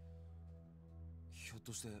 ひょっ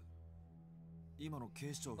として今の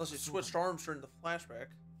警視庁 Unless he switched arms during the flashback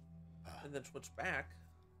ああ、 and then switched back.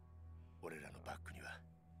 俺らのバックには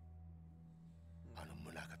あの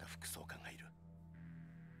宗像副総監がいる。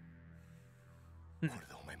これ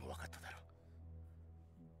でお前も分かっただろう。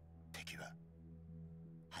敵は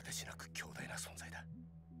果てしなく強大な存在だ。は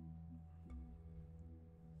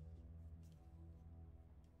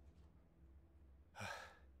あ、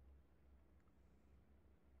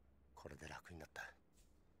これで楽になった。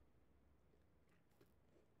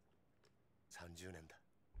30年だ。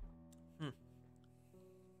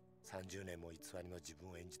30年も偽りの自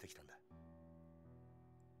分を演じてきたんだ。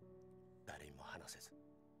誰にも話せず、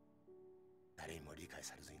誰にも理解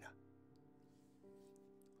されずにな。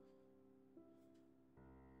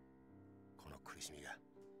この苦しみが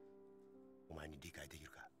お前に理解でき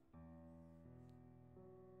るか？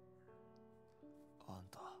あん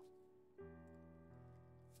た、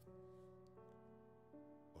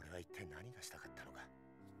俺は一体何がしたかったのか。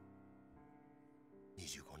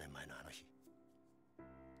25年前のあの日、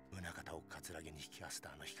宗像を桂木に引き合わせ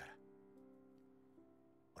たあの日から、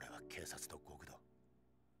俺は警察と極道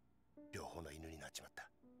両方の犬になっちまった。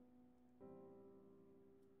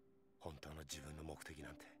本当の自分の目的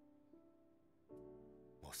なんて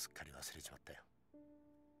もうすっかり忘れちまったよ。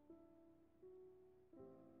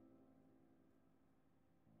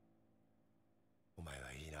お前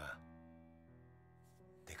はいいな、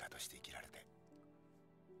デカとして生きられて。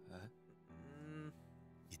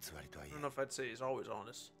偽りとはい I え don't know if I'd say he's always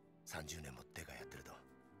honest. 30年もデカやってると、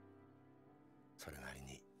それなり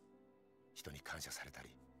に人に感謝されたり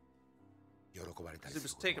喜ばれた Because り he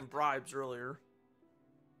す was ることもあった。 taking bribes earlier.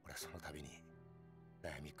 俺はその度に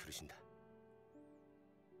悩み苦しんだ。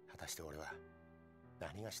果たして俺は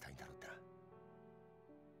何がしたいんだろうってな。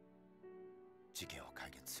事件を解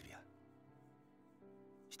決するや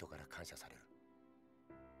人から感謝される。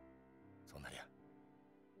そんなにゃ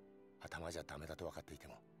頭じゃダメだと分かっていて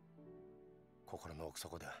も心の奥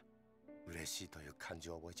底では嬉しいという感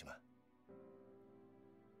情を覚えちまう。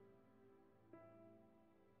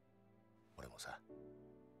俺もさ、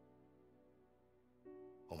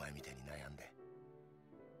お前みたいに悩んで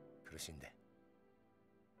苦しんで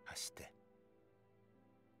走って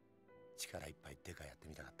力いっぱいデカやって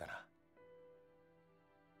みたかったな。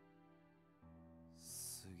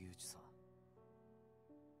杉内さん、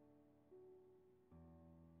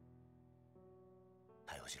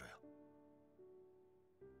逮捕しろよ。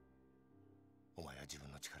お前は自分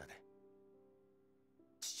の力で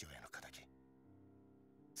父親の敵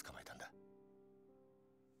捕まえたんだ。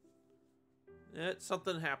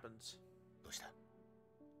Something happens. どうした？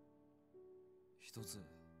一つ教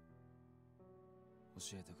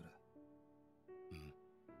えてくれ。うん。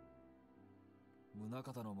宗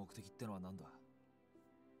方の目的ってのは何だ？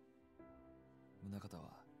宗方は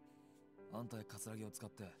あんたや桂木を使っ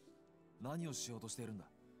て何をしようとしているんだ？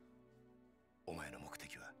お前の目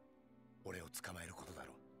的は俺を捕まえることだ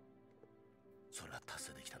ろう。それは達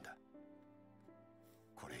成できたんだ。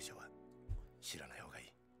これ以上は知らない方がい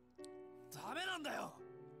い。ダメなんだよ。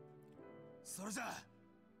それじゃ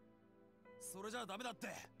ダメだって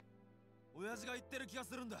親父が言ってる気が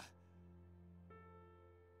するんだ。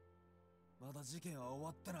まだ事件は終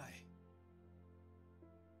わってない。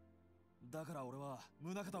だから俺は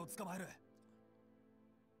宗方を捕まえる。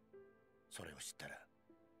それを知ったら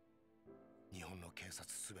日本の警察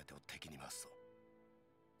すべてを敵に回すぞ。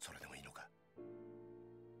それでもいいのか？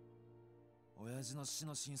親父の死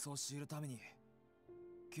の真相を知るために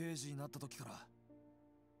刑事になった時から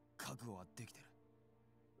覚悟はできてる。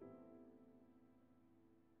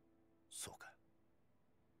そうか。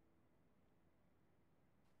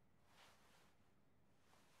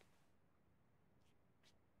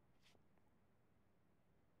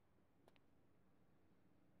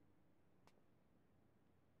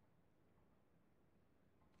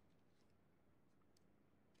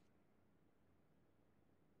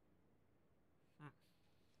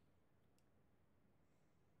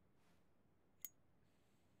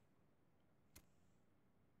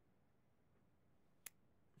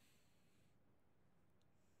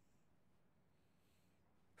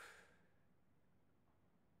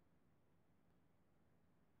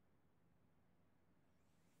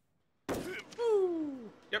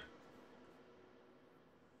Yep.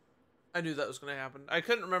 I knew that was going to happen. I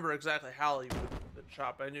couldn't remember exactly how he would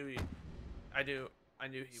chop. I knew he was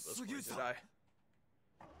going to die.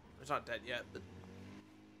 He's not dead yet, but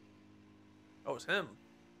oh, it's him.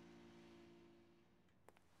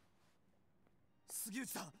 杉内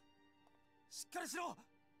さん、しっかりしろ。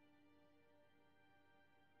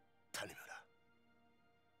谷村。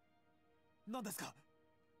何ですか？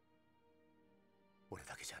俺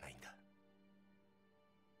だけじゃないんだ。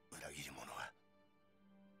裏切り者は。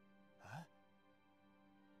え？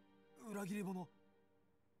裏切り者？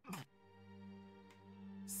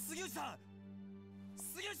杉内さん！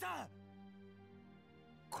杉内さん！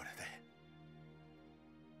これ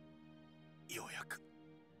でようやく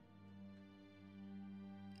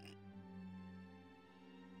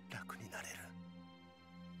楽になれる。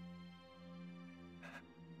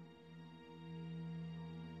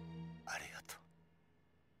ありがと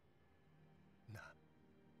うな。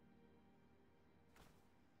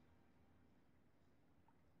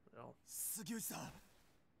杉内さん、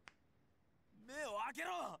目を開け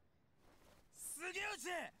ろ。杉内！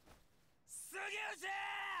杉内！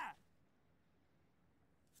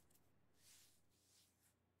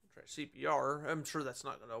 Try CPR. I'm sure that's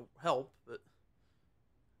not going to help, but it'd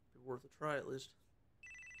be worth a try at least.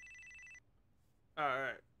 All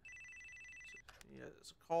right. So, yeah,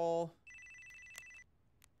 there's a call.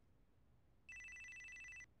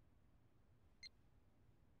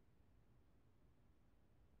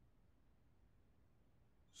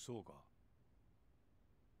 Soか。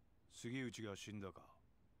杉内が死んだか。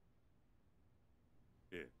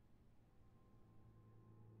ええ。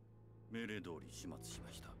命令通り始末し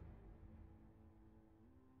ました。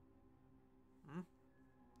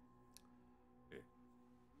ええ。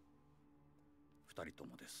二人と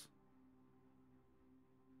もです。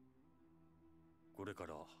これか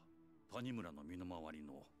ら谷村の身の回り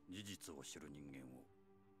の事実を知る人間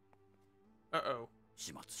を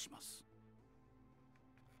始末します。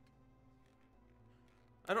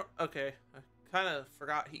I don't. Okay, I kind of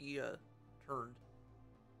forgot he turned.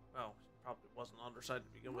 Well, probably wasn't on their side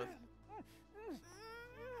to begin with.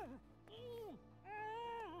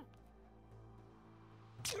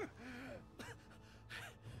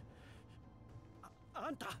 あ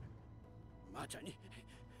んたマーちゃんに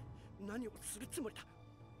何をするつもりだ。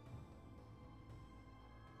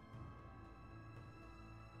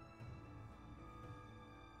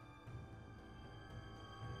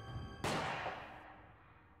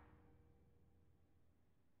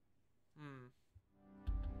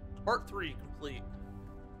Part 3 complete.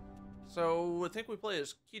 So I think we play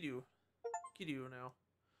as Kiryu now.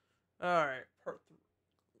 All right, part 3.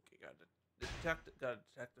 Okay, got a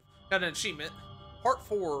detective. Got an achievement. Part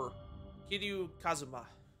 4, Kiryu Kazuma.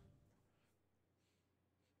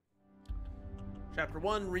 Chapter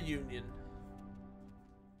 1, Reunion.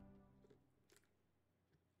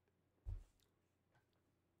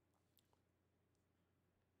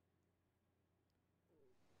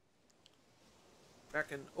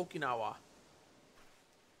 Back in Okinawa.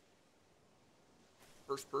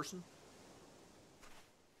 First person.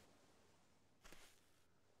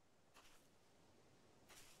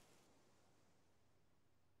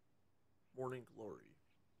 Morning Glory.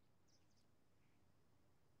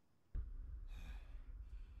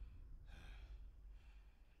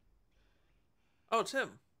 Oh, it's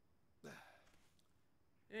him.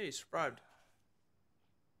 Hey, he survived.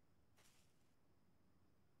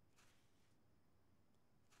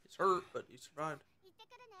 He's hurt, but he survived.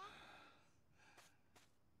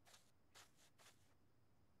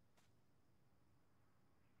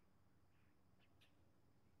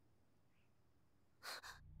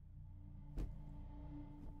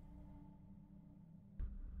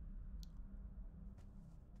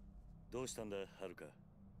 What happened, Haruka?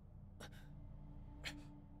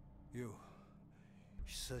 よ、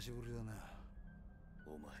久しぶりだな。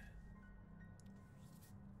お前、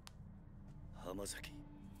浜崎。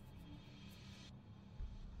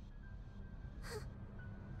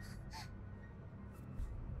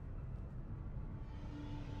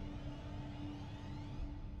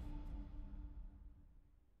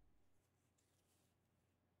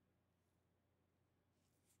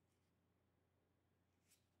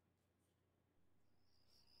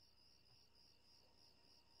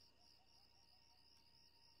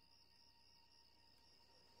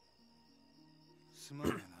すまん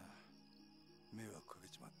やな。迷惑かけ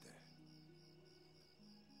ちまって。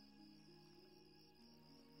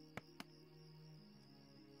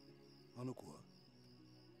あの子は？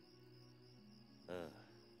あ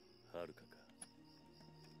あ、はるかか。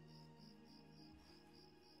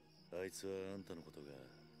あいつはあんたのことが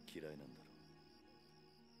嫌いなんだろ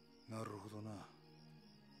う。なるほどな。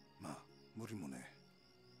まあ、無理もね。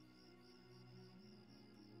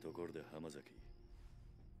ところで浜崎、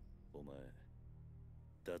お前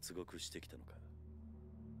脱獄してきたのか？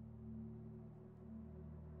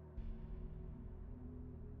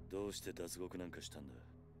どうして脱獄なんかしたんだ？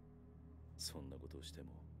そんなことをしても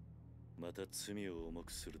また罪を重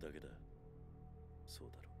くするだけだ。そう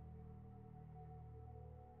だろ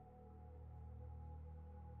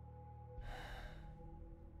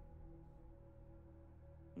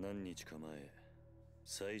う。何日か前、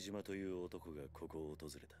冴島という男がここを訪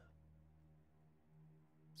れた。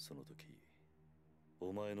その時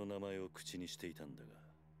お前の名前を口にしていたんだが。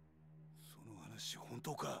その話本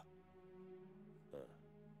当か？ああ。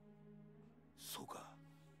そうか。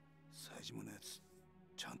冴島のやつ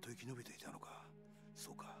ちゃんと生き延びていたのか。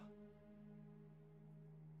そうか。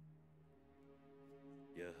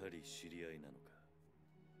やはり知り合いなのか？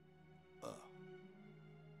ああ。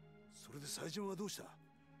それで冴島はどうした？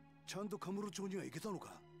ちゃんとカムロ町には行けたの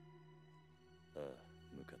か？ああ、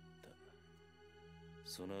向かった。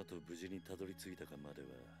その後無事にたどり着いたかまで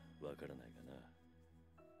はわからないがな。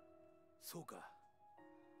そうか。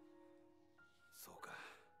そうか。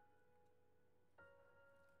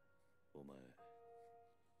お前、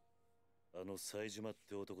あの冴島っ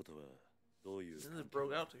て男とはどういう関係？ Then they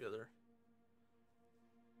broke out together.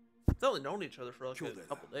 They've only known each other for like a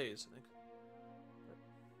couple days, I think.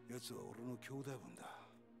 奴は俺の兄弟分だ。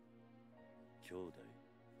兄弟？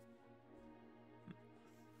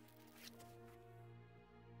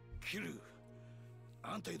キル、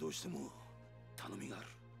あんたにどうしても頼みがある。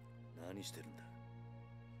何してるんだ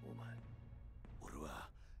お前。俺は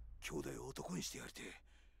兄弟を男にしてやりて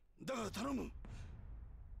え。だから頼む。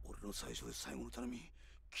俺の最初で最後の頼み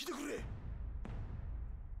聞いてくれ。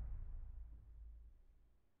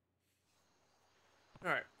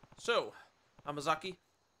All right, so Hamazaki,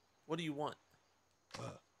 what do you want?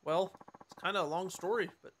 Well, it's kind of a long story,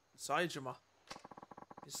 but Saejima,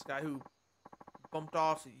 he's the guy who bumped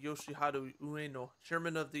off Yoshiharu Ueno,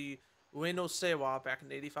 chairman of the Ueno Seiwa back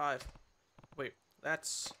in '85. Wait,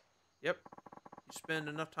 that's... Yep. You spend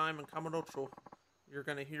enough time in Kamurocho, you're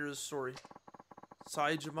gonna hear his story.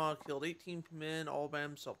 Saejima killed 18 men all by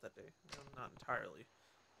himself that day. No, not entirely.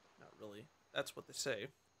 Not really. That's what they say.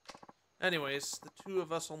 Anyways, the two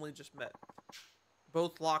of us only just met.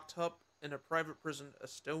 Both locked up in a private prison a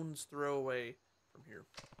stone's throw away from here.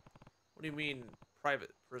 What do you mean,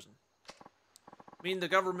 private prison? I mean, the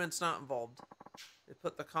government's not involved. They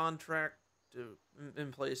put the contract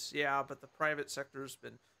in place, yeah, but the private sector's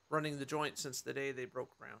been running the joint since the day they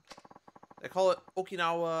broke ground. They call it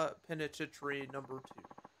Okinawa Penitentiary Number 2.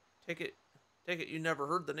 Take it you never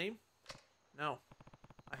heard the name? No.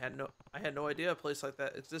 I had no idea a place like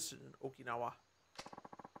that existed in Okinawa.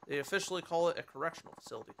 They officially call it a correctional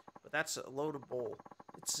facility, but that's a load of bull.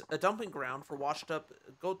 It's a dumping ground for washed up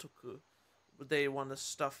gotoku they want to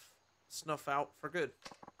snuff out for good.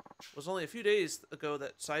 It was only a few days ago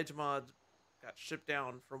that Saejima got shipped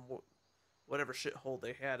down from whatever shithole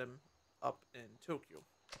they had him up in Tokyo.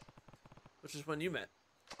 Which is when you met.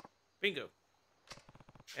 Bingo.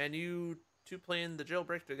 And you two playing the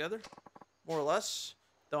jailbreak together? More or less.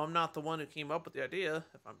 Though I'm not the one who came up with the idea,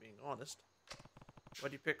 if I'm being honest.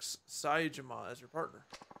 Why'd you pick Saejima as your partner?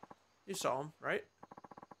 You saw him, right?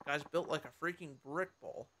 Guy's built like a freaking brick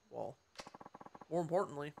wall. More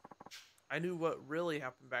importantly, I knew what really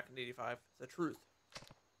happened back in '85. The truth.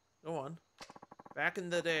 Go on. Back in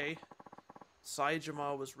the day,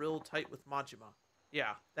 Saejima was real tight with Majima.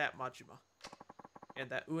 Yeah, that Majima. And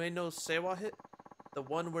that Ueno Seiwa hit? The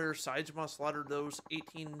one where Saejima slaughtered those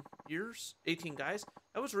 18 guys?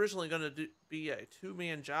 That was originally going to be a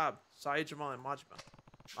two-man job, Saejima and Majima.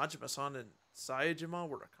 Majima-san and Saejima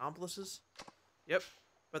were accomplices? Yep,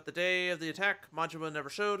 but the day of the attack, Majima never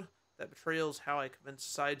showed. That betrayal's how I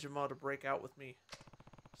convinced Saejima to break out with me.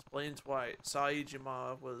 Explains why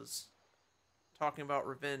Saejima was talking about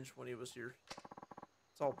revenge when he was here.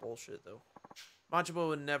 It's all bullshit, though. Majima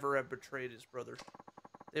would never have betrayed his brother.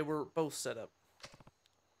 They were both set up.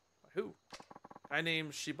 By who? A guy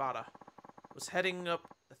named Shibata. Was heading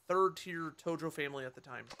up the third-tier Tojo family at the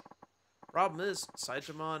time. Problem is,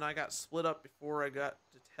 Saejima and I got split up before I got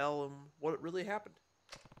to tell him what really happened.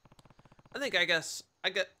 I think I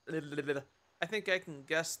can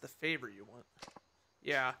guess the favor you want.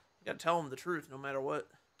 Yeah, you gotta tell him the truth no matter what.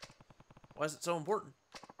 Why is it so important?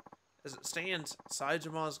 As it stands,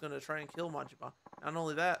 Saejima is gonna try and kill Majima. Not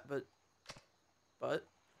only that, but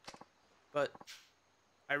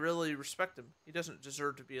I really respect him. He doesn't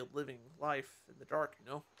deserve to be living life in the dark, you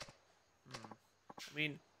know? I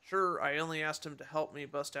mean, sure, I only asked him to help me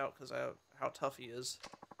bust out because of how tough he is.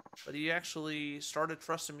 But he actually started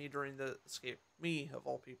trusting me during the escape. Me, of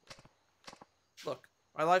all people. Look,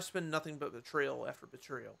 my life's been nothing but betrayal after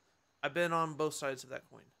betrayal. I've been on both sides of that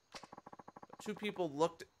coin. But two people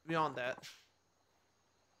looked beyond that.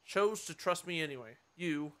 Chose to trust me anyway.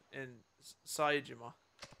 You and Saejima.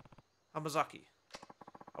 Hamazaki.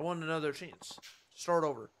 I want another chance. Start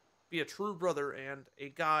over. Be a true brother and a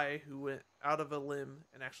guy who went out of a limb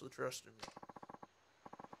and actually trusted me.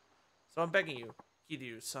 So I'm begging you,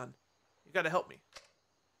 Kiryu, son. You gotta help me.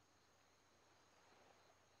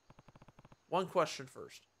 One question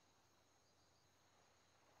first.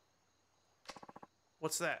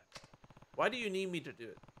 What's that? Why do you need me to do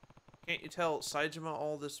it? Can't you tell Saejima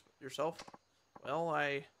all this yourself? Well,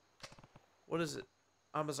 what is it?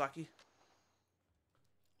 Amazaki?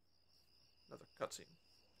 Another cutscene.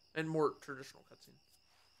 And more traditional cutscene.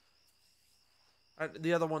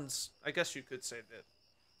 The other ones, I guess you could say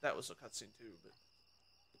that was a cutscene too, but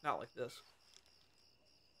not like this.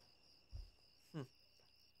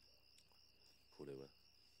 これは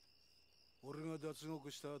俺が脱獄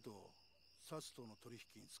した後、サツとの取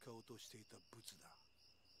引に使おうとしていたブツだ。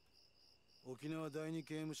沖縄第二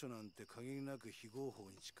刑務所なんて限りなく非合法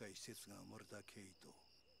に近い施設が生まれた経緯と、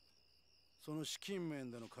その資金面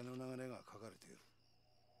での金の流れが書かれている。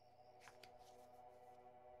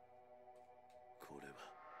これは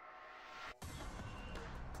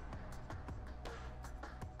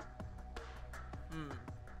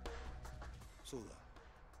そうだ。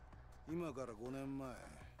今から5年前。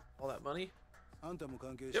All that money? あんたも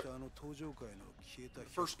関係したあの登場界の消えた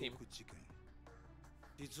100億事件。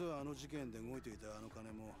実はあの事件で動いていたあの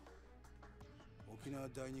金も沖縄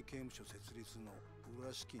第二刑務所設立の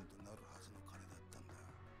裏資金となるはずの金だったん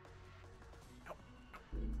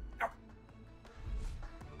だ。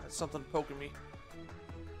That's something poking me.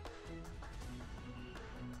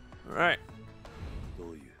 All right. ど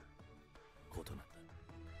ういうことなんだ。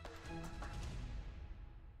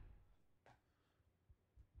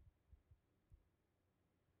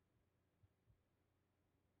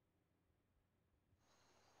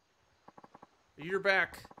A year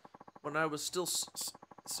back, when I was still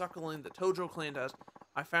suckling the Tojo clan dust,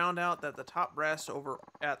 I found out that the top brass over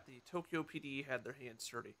at the Tokyo PD had their hands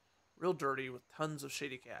dirty. Real dirty with tons of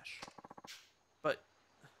shady cash. But,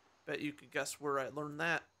 bet you could guess where I learned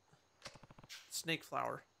that. Snake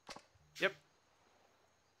flour. Yep.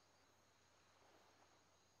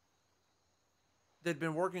 They'd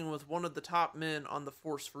been working with one of the top men on the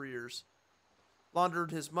force for years.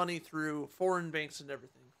 Laundered his money through foreign banks and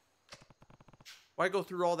everything. Why go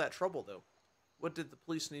through all that trouble, though? What did the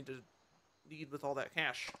police need with all that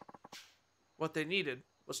cash? What they needed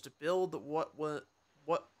was to build what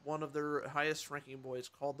one of their highest-ranking boys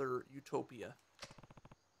called their utopia.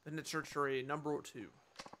 Penitentiary number 2.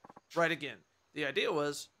 Right again. The idea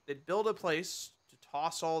was they'd build a place to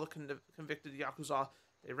toss all the convicted Yakuza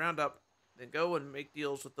they round up, then go and make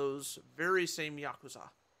deals with those very same Yakuza.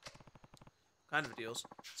 Kind of deals.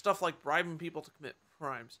 Stuff like bribing people to commit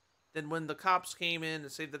crimes. Then when the cops came in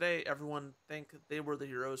and saved the day, everyone thanked they were the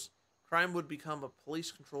heroes. Crime would become a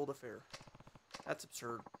police-controlled affair. That's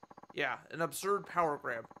absurd. Yeah, an absurd power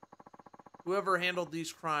grab. Whoever handled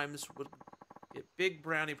these crimes would get big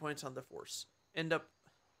brownie points on the force. End up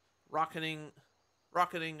rocketing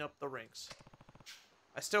up the ranks.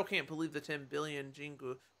 I still can't believe the 10 billion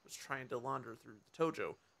Jingu was trying to launder through the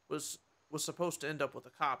Tojo was supposed to end up with the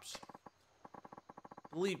cops.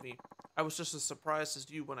 Believe me, I was just as surprised as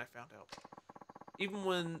you when I found out. Even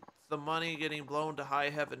when the money getting blown to high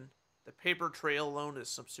heaven, the paper trail alone is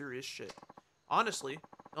some serious shit. Honestly,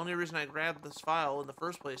 the only reason I grabbed this file in the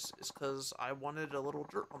first place is because I wanted a little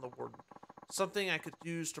dirt on the warden. Something I could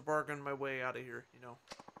use to bargain my way out of here, you know.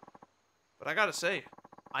 But I gotta say,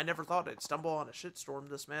 I never thought I'd stumble on a shitstorm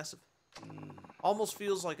this massive. Almost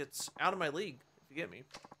feels like it's out of my league, if you get me.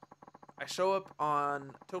 I show up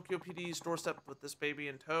on Tokyo PD's doorstep with this baby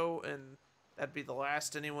in tow, and that'd be the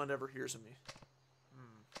last anyone ever hears of me.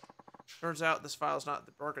 Turns out this file's not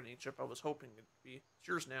the bargaining chip I was hoping it'd be. It's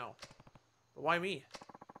yours now. But why me?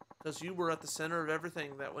 Because you were at the center of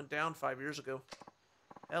everything that went down 5 years ago.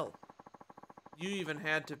 Hell, you even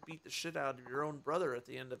had to beat the shit out of your own brother at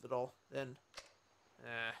the end of it all. Then,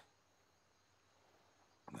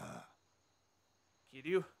 Nah.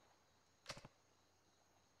 Kiryu?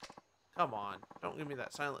 Come on, don't give me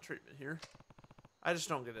that silent treatment here. I just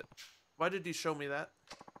don't get it. Why did you show me that?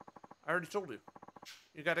 I already told you.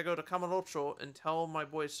 You gotta go to Kamurocho and tell my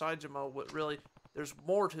boy Saejima what really... There's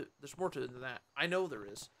more to it than that. I know there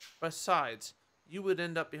is. Besides, you would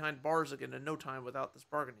end up behind bars again in no time without this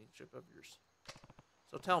bargaining chip of yours.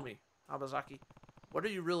 So tell me, Abazaki, what are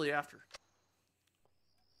you really after?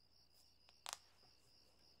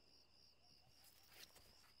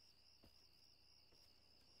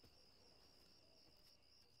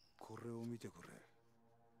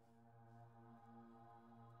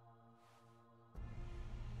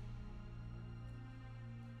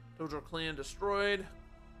 Dojo clan destroyed.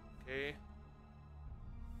 Okay.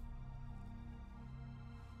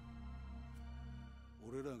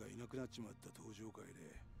 俺らがいなくなっちまった登場会で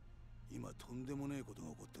今とんでもねえことが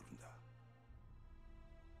起こってるんだ。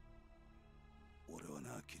俺は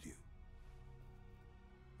な、桐生。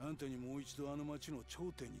あんたにもう一度あの町の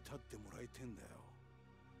頂点に立ってもらいてんだよ。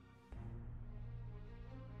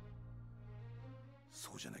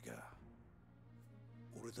そうじゃなきゃ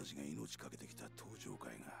俺たちが命かけてきた登場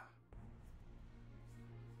会が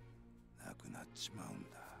なくなっちまうんだ。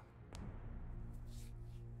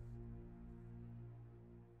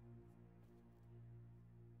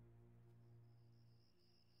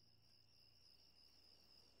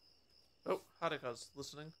Oh, Hadeka's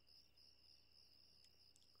listening.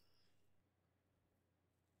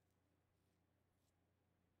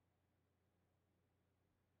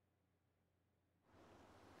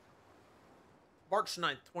 March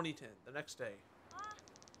 9th, 2010, the next day.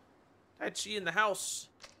 Taichi in the house.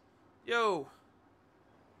 Yo.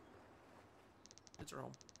 Kids are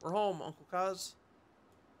home. We're home, Uncle Kaz.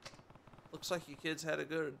 Looks like you kids had a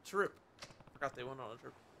good trip. Forgot they went on a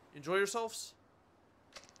trip. Enjoy yourselves?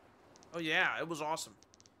 Oh yeah, it was awesome.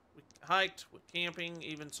 We hiked, went camping,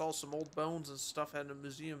 even saw some old bones and stuff at a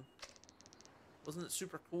museum. Wasn't it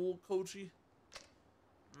super cool, Koji?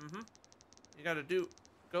 Mm-hmm. You gotta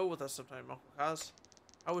go with us sometime, Uncle Kaz.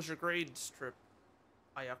 How was your grades trip,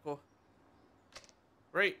 Ayako?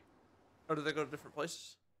 Great. Or did they go to different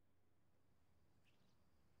places?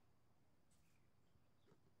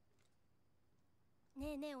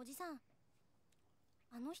 Hey, Oji-san.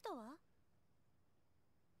 あの人は?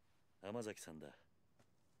 天崎さんだ。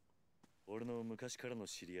俺の昔からの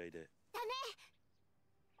知り合いで。ダメ。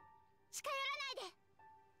近寄らないで。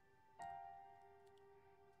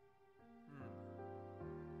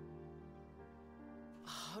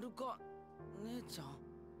はるか姉ちゃん。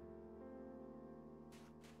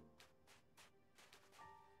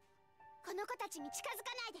この子たちに近づ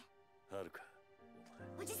かないで。はるか、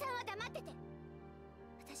おじさんは黙ってて。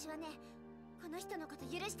私はね、この人のこと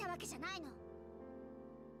許したわけじゃないの。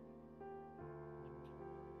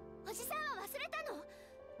おじさんは忘れたの？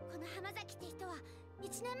この浜崎って人は1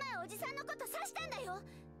年前おじさんのこと刺したんだよ。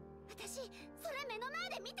私それ目の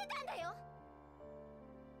前で見てたんだよ。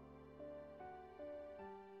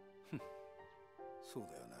そう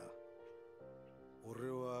だよな。俺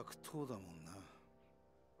は悪党だもんな。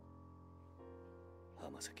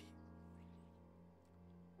浜崎、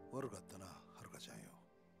悪かったな、はるかちゃんよ。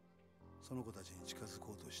その子たちに近づ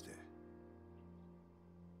こうとして。は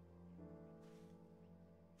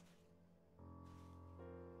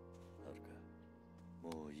るか、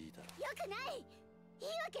もういいだろ。よくない。いいわ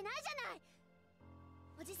けないじゃない。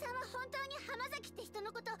おじさんは本当に浜崎って人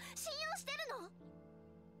のこと信用してる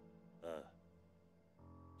の？ああ、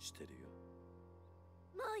してるよ。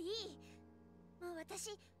もういい。もう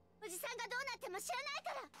私、おじさんがどうなっても知らない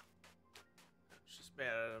から。She's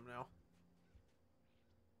mad at him now.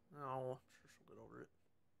 No, sure she'll get over it.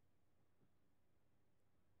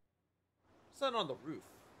 What's that on the roof?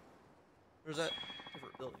 Or is that a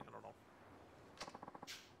different building? I don't know.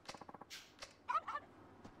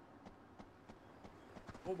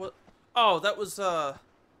 Oh, what? Oh, that was,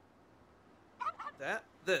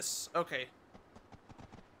 this. Okay.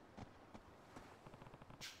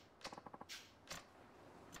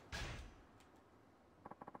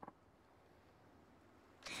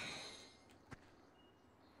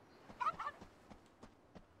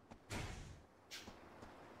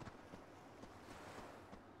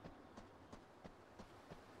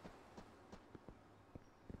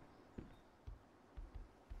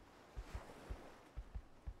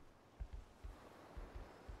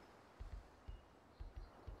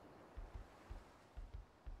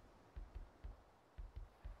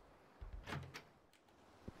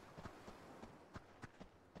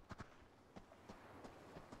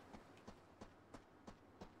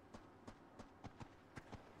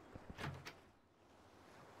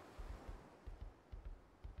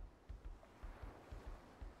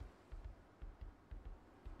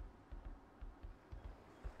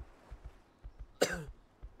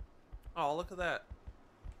 Oh, look at that.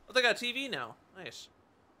 Oh, they got a TV now. Nice.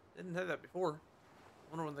 Didn't have that before.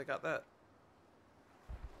 Wonder when they got that.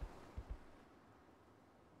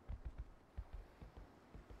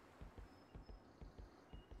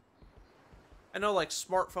 I know, like,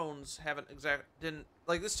 smartphones didn't,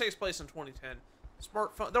 like, this takes place in 2010.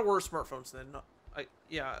 There were smartphones then.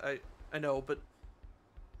 I know, but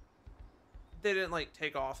they didn't, like,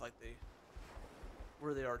 take off like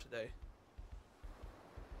where they are today.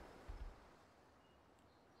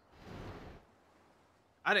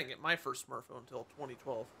 I didn't get my first smartphone until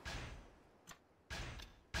 2012.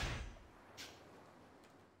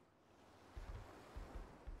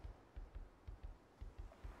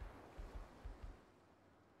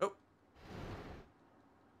 Oh.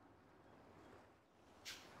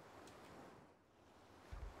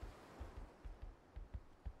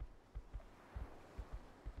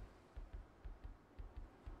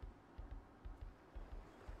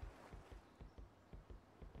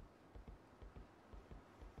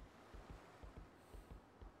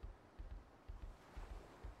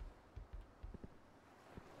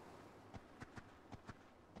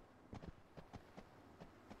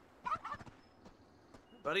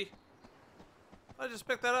 Buddy, I just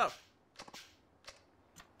picked that up.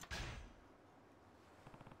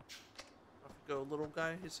 Off you go, little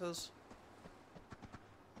guy, he says.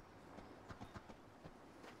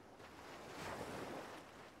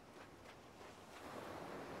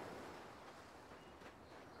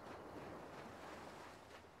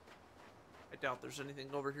 I doubt there's anything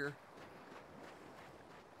over here.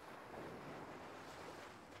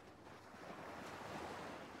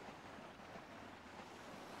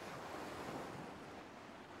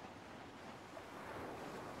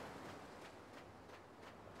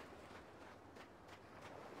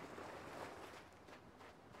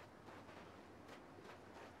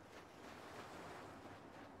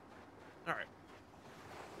 Alright.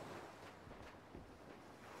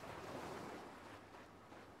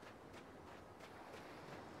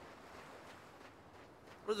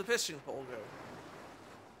 Where'd the fishing pole go?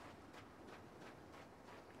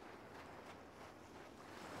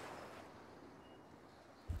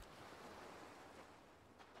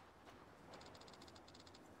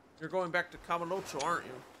 You're going back to Kamanocho, aren't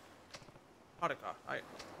you? Haruka,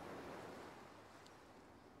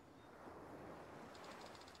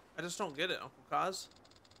 I just don't get it, Uncle Kaz.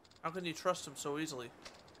 How can you trust him so easily?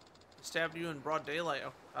 He stabbed you in broad daylight,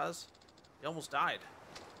 Uncle Kaz. He almost died.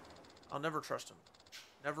 I'll never trust him.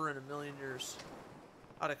 Never in a million years.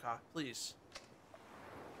 Haruka, please.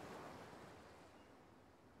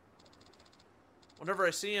 Whenever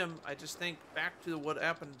I see him, I just think back to what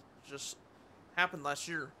happened last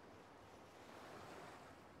year.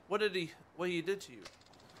 What he did to you?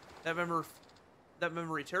 That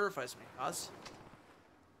memory terrifies me, Kaz.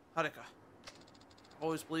 Haruka, I've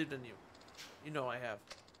always believed in you. You know I have.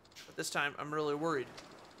 But this time, I'm really worried.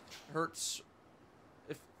 It hurts.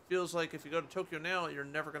 It feels like if you go to Tokyo now, you're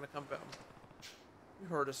never gonna come back. You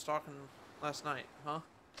heard us talking last night, huh?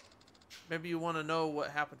 Maybe you want to know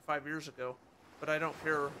what happened 5 years ago, but I don't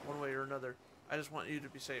care one way or another. I just want you to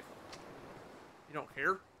be safe. You don't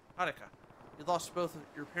care? Haruka, you lost both of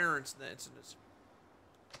your parents in the incident.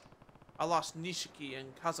 I lost Nishiki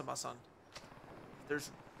and Kazuma-san.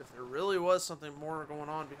 If there really was something more going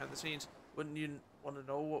on behind the scenes, wouldn't you want to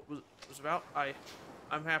know what was about?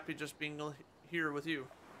 I'm happy just being here with you.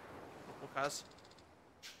 Uncle Kaz.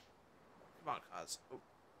 Come on, Kaz. Oh.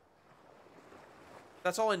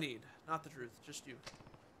 That's all I need. Not the truth. Just you.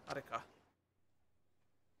 Haruka.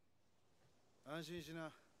 安心し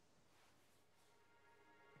な。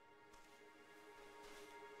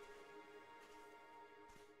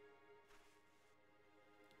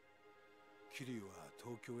桐生は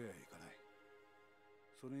東京へは行かない。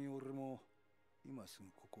それに俺も今すぐ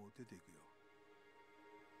ここを出ていくよ。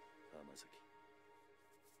浜崎。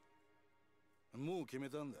もう決め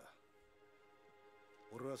たんだ。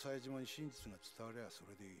俺は冴島に真実が伝わりゃそ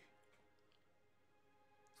れでいい。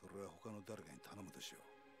それは他の誰かに頼むとしよう。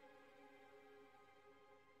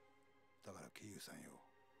だから桐生さんよ、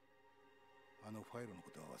あのファイルの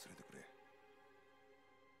ことは忘れてくれ。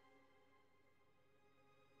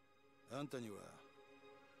あんたには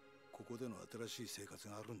ここでの新しい生活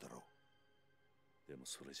があるんだろう。でも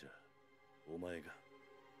それじゃお前が。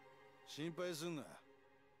心配すんな。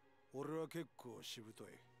俺は結構しぶとい。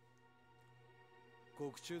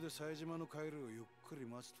獄中で冴島の帰りをゆっくり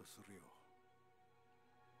待つとするよ。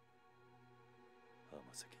浜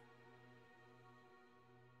崎。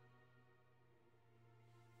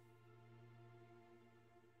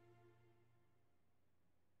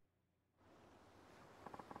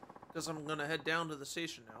Because I'm gonna head down to the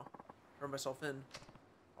station now. Turn myself in.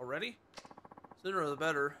 Already? Sooner the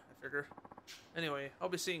better, I figure. Anyway, I'll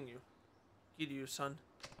be seeing you. Kiryu, son.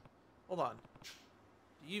 Hold on.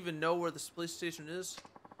 Do you even know where this police station is?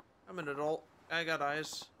 I'm an adult. I got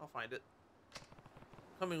eyes. I'll find it.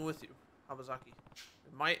 I'm coming with you, Hamazaki.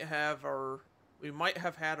 We might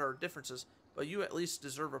have had our differences, but you at least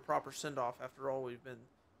deserve a proper send-off after all we've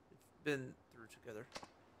been through together.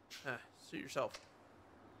 Suit yourself.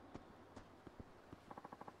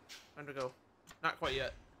 Time to go. Not quite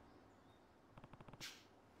yet.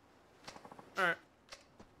 Alright.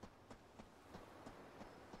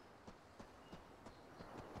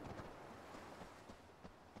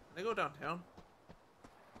 Can I go downtown?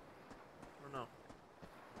 Or no?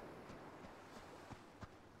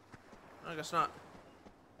 I guess not.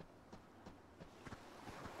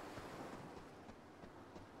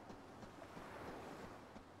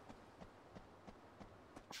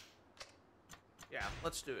 Yeah,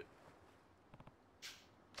 let's do it.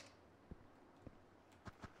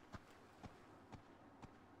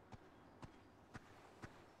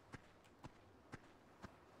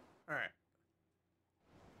 All right.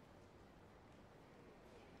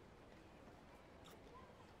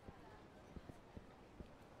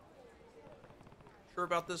 Sure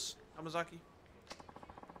about this, Hamazaki?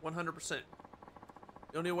 100%.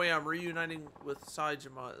 The only way I'm reuniting with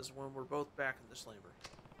Saejima is when we're both back in this labor.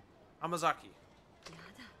 Hamazaki.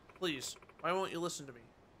 Please, why won't you listen to me?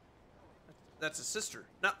 That's his sister.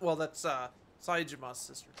 That's Saejima's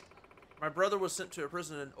sister. My brother was sent to a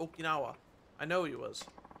prison in Okinawa. I know he was.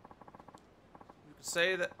 You can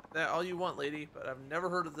say that all you want, lady, but I've never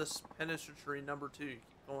heard of this penitentiary number 2 you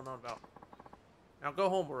keep going on about. Now go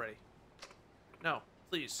home already. No,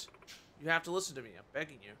 please. You have to listen to me. I'm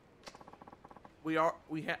begging you. We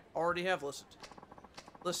already have listened.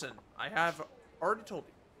 Listen, I have already told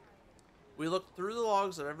you. We looked through the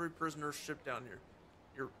logs of every prisoner shipped down here.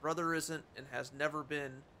 Your brother isn't and has never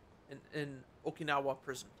been in Okinawa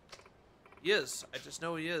prison. He is. I just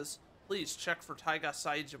know he is. Please check for Taiga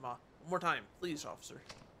Saejima. One more time, please, officer.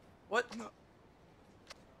 What?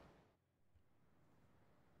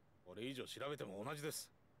 これ以上調べても同じです。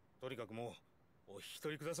とにかくもうお引き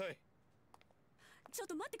取りください。ちょっ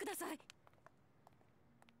と待ってください。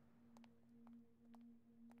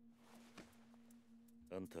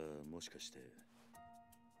あんたもしかして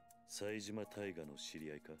冴島大河の知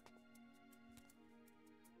り合いか？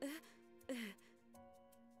ええ。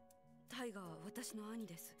タイガーは私の兄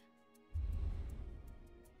です。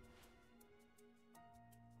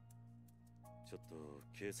ちょっと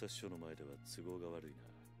警察署の前では都合が悪いな。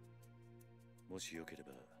もしよけれ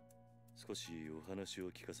ば少しお話を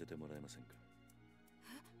聞かせてもらえませんか？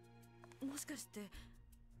え？もしかして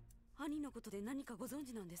兄のことで何かご存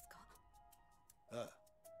知なんですか？ああ、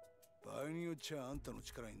場合によっちゃあんたの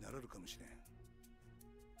力になれるかもしれん。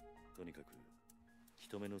とにかく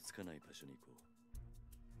人目のつかない場所に行こ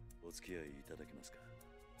う。お付き合いいただけますか？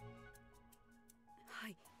は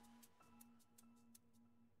い。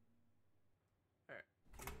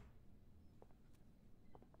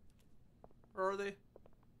Where are they?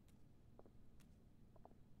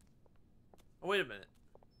 Oh, wait a minute.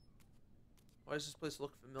 Why does this place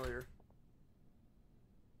look familiar?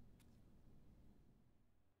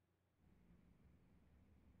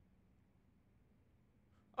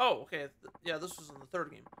 Oh, okay. Yeah, this was in the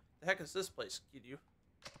third game. The heck is this place, Kiryu?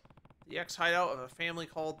 The ex-hideout of a family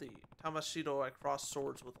called the Tamashiro I crossed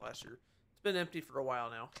swords with last year. It's been empty for a while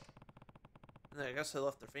now. And I guess they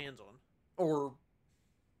left their fans on. Or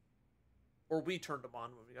we turned them on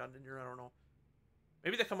when we got in here, I don't know.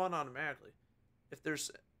 Maybe they come on automatically. If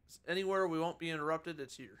there's anywhere we won't be interrupted,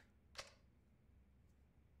 it's here.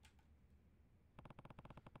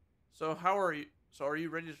 So are you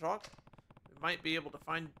ready to talk? We might be able to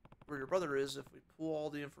find where your brother is if we pull all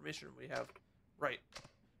the information we have. Right.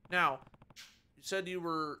 Now, you said you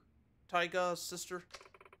were Taiga's sister?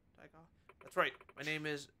 Taiga? That's right. My name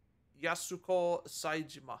is Yasuko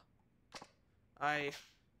Saejima. I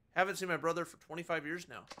haven't seen my brother for 25 years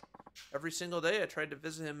now. Every single day I tried to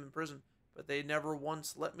visit him in prison, but they never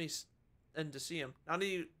once let me in to see him.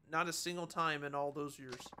 Not a single time in all those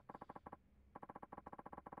years.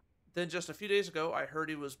 Then just a few days ago, I heard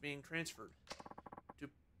he was being transferred to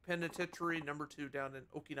Penitentiary number 2 down in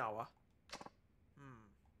Okinawa.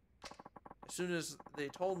 As soon as they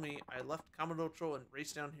told me, I left Kamurocho and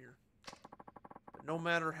raced down here. But no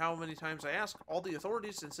matter how many times I ask, all the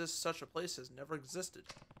authorities insist such a place has never existed.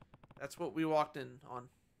 That's what we walked in on.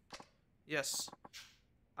 Yes,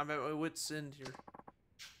 I'm at my wit's end here.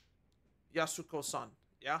 Yasuko-san,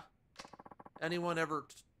 yeah? Anyone ever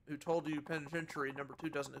who told you Penitentiary number 2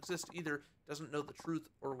 doesn't exist either doesn't know the truth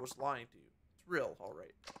or was lying to you. It's real,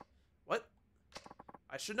 alright. What?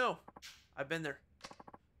 I should know. I've been there.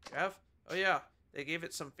 You have? Oh yeah, they gave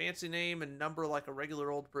it some fancy name and number like a regular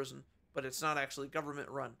old prison, but it's not actually government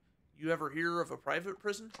run. You ever hear of a private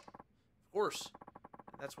prison? Of course.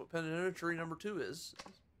 And that's what Penitentiary number 2 is.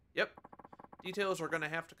 Yep. Details are gonna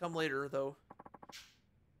have to come later, though.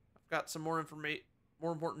 I've got some more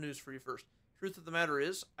important news for you first. Truth of the matter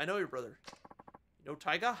is, I know your brother. You know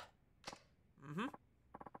Taiga? Mm-hmm.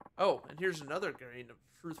 Oh, and here's another grain of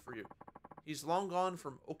truth for you. He's long gone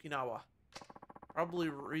from Okinawa. Probably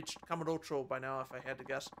reached Kamurocho by now, if I had to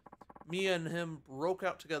guess. Me and him broke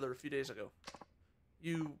out together a few days ago.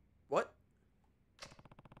 You... what?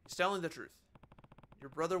 He's telling the truth. Your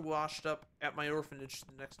brother washed up at my orphanage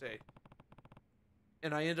the next day.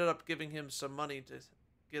 And I ended up giving him some money to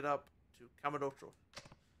get up to Kamurocho.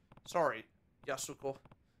 Sorry, Yasuko.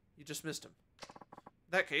 You just missed him.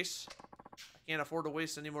 In that case, I can't afford to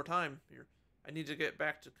waste any more time here. I need to get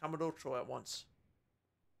back to Kamurocho at once.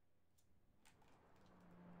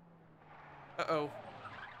 Uh-oh.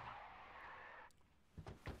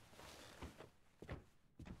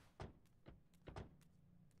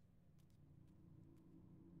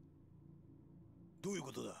どういう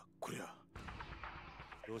ことだ、こりゃ。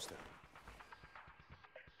どうした？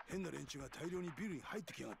変な連中が大量にビルに入っ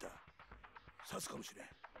てきやがった。刺すかもしれん。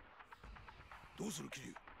どうする、桐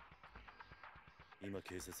生？今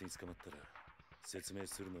警察に捕まったら説明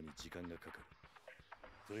するのに時間がかかる。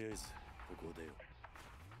とりあえずここを出よう。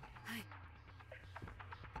はい。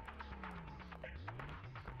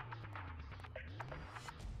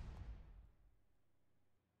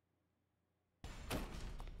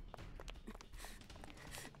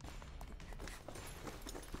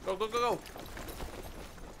Go, go, go, go!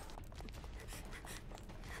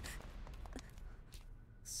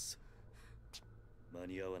 間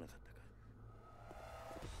に合わなかったか。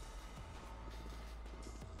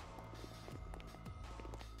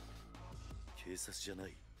警察じゃな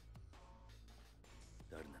い。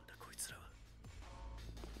誰なんだこいつらは。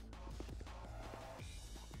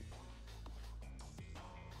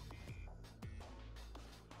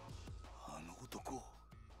あの男。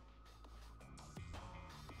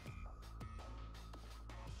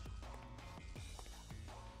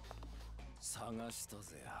探した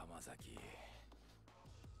ぜ、浜崎。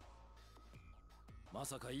ま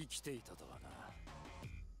さか生きていたとはな。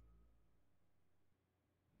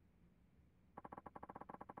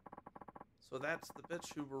So that's the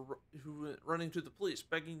bitch who went running to the police,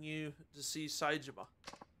 begging you to see Saejima.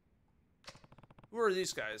 Who are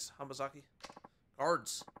these guys, Hamazaki?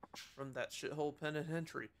 Guards from that shithole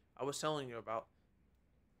penitentiary I was telling you about.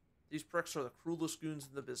 These pricks are the cruelest goons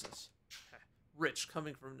in the business. Rich,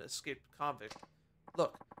 coming from an escaped convict.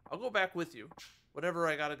 Look, I'll go back with you. Whatever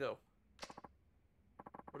I gotta go.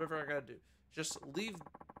 Whatever I gotta do. Just leave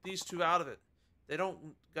these two out of it. They don't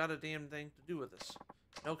got a damn thing to do with this.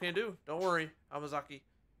 No can do. Don't worry, Hamazaki.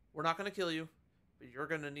 We're not gonna kill you. But you're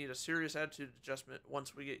gonna need a serious attitude adjustment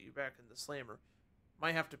once we get you back in the slammer.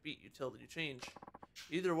 Might have to beat you till you change.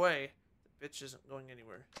 Either way, the bitch isn't going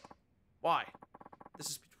anywhere. Why? This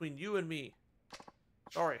is between you and me.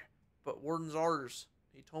 Sorry, but Warden's orders.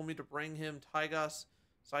 He told me to bring him Taiga's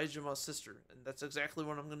Saijuma's sister, and that's exactly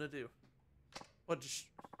what I'm gonna do. What?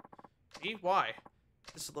 Me? Why?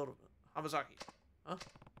 Just a little bit. Hamazaki. Huh?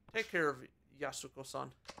 Take care of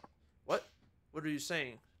Yasuko-san. What? What are you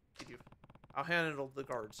saying, Kiryu? I'll handle the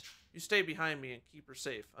guards. You stay behind me and keep her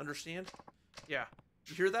safe. Understand? Yeah.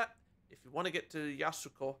 You hear that? If you want to get to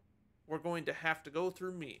Yasuko, we're going to have to go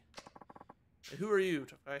through me. And who are you,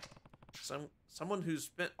 Tokai? Someone who's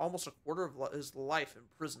spent almost a quarter of his life in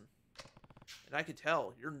prison. And I can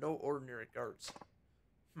tell, you're no ordinary guards.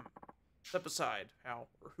 Step aside, pal,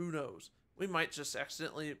 or who knows. We might just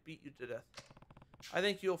accidentally beat you to death. I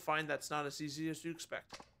think you'll find that's not as easy as you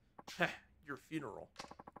expect. Heh, your funeral.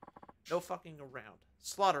 No fucking around.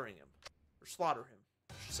 Slaughtering him. Or slaughter him,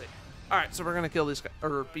 I should say. Alright, so we're gonna kill these guys,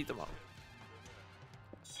 or beat them up.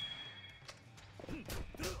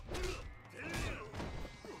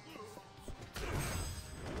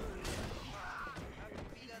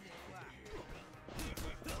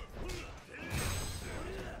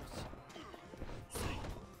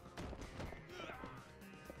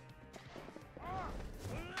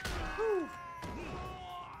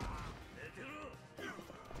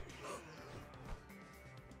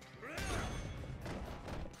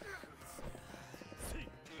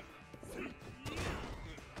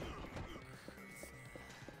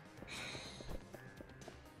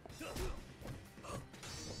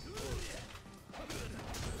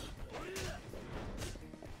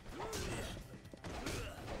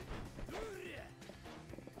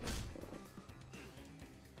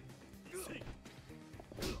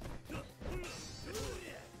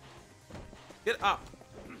 Get up.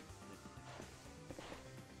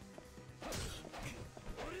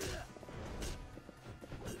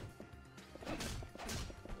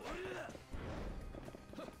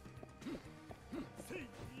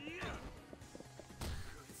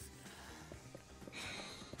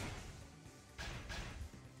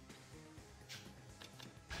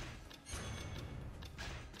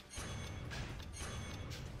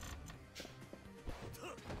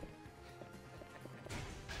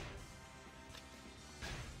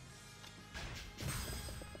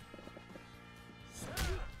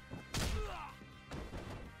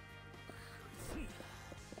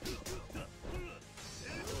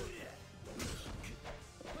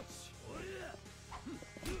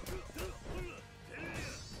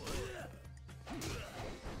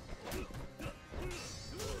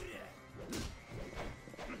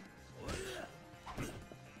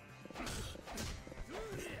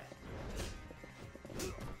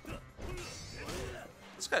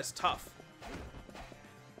 This guy's tough.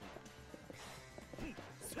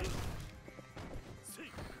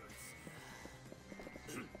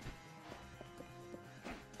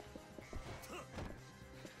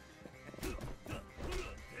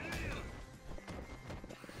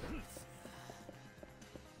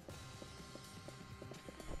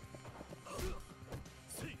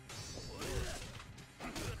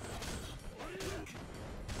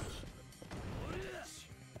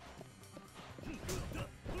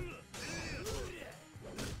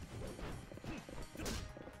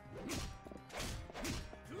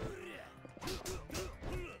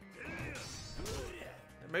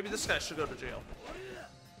 Maybe this guy should go to jail.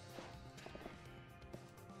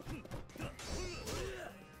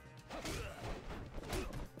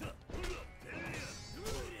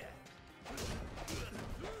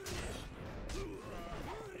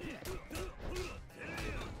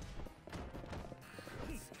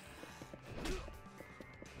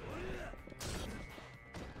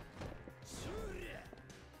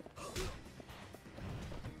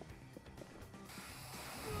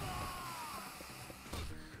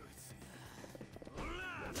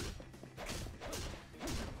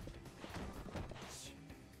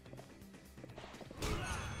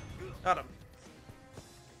 Got him.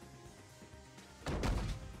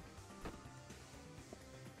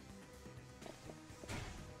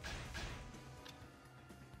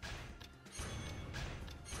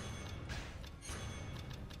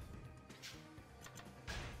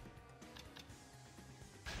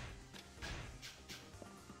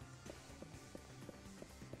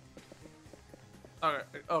 Alright.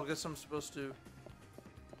 Oh, I guess I'm supposed to.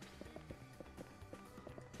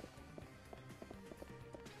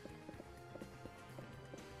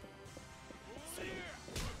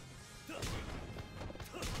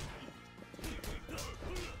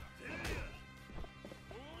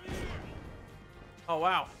 Oh,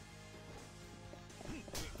 wow.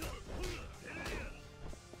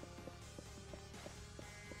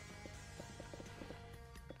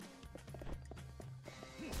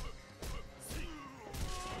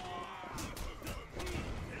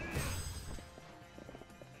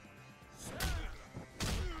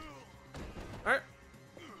 Alright.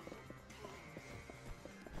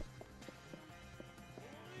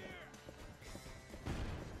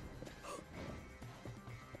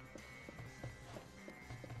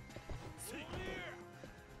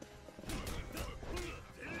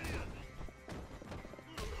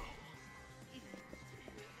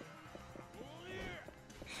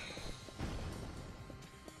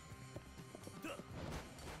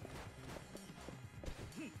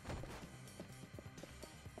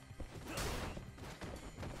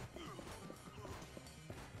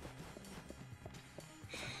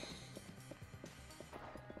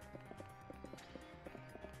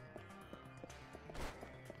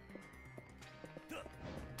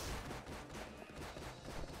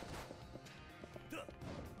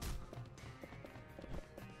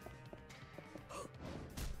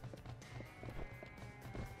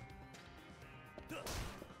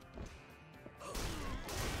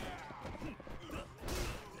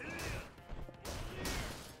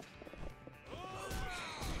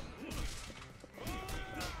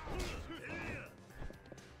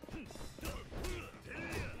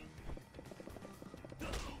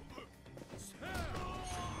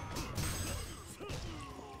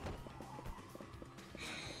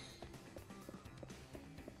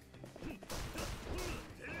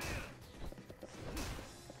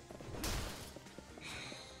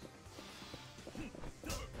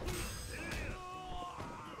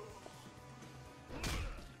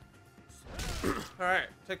 Alright,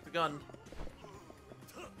 take the gun.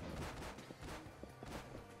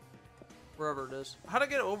 Wherever it is. How'd I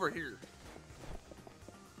get over here?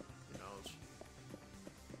 Who knows?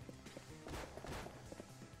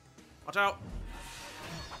 Watch out!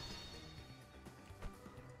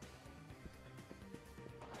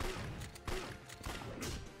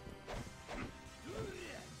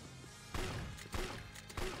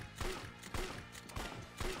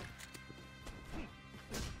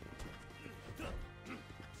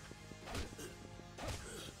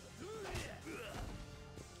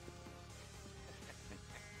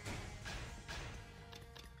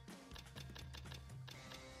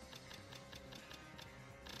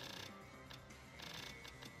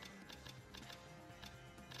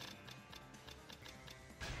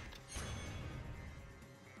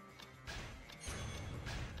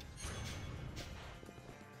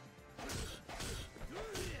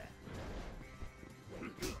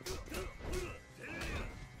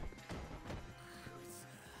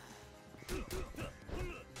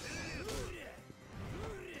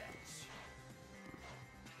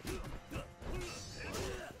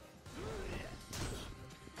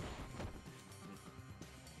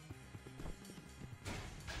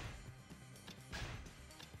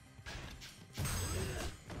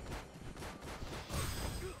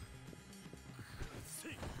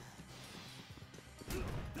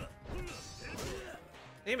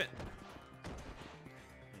 Damn it.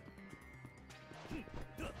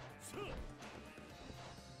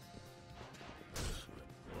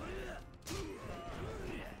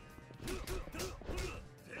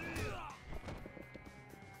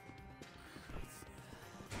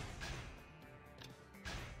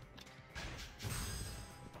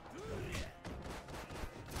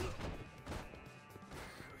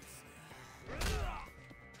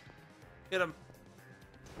 Get him.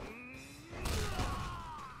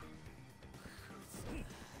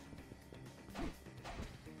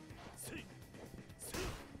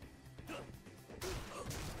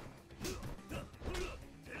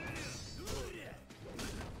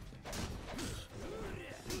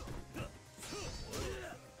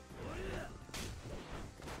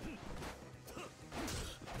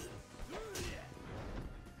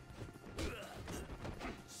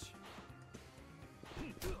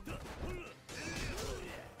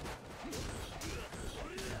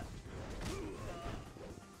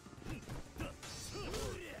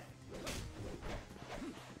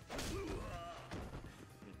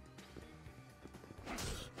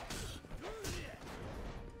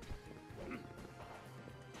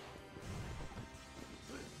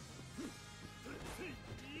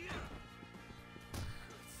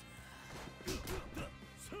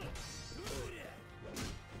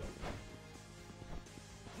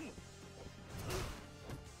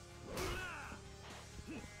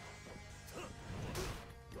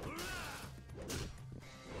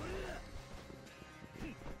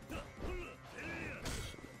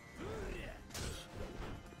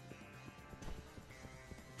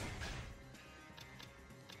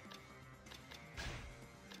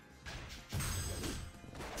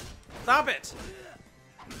 Stop it!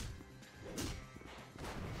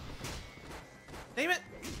 Damn it!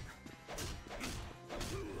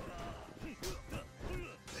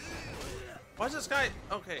 Why is this guy?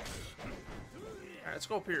 Okay. Alright, let's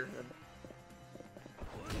go up here then.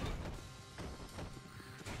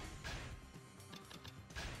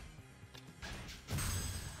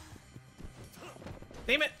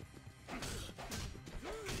 Damn it!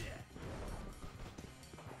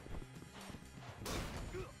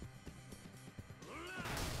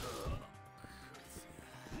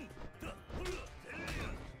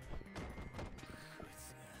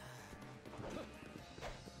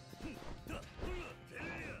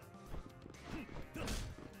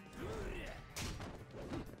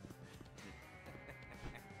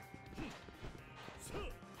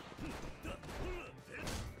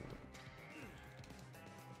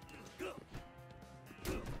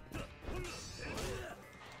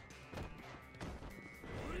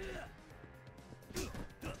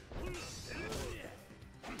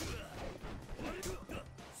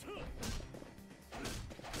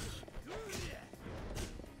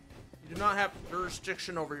 You do not have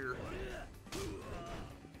jurisdiction over here.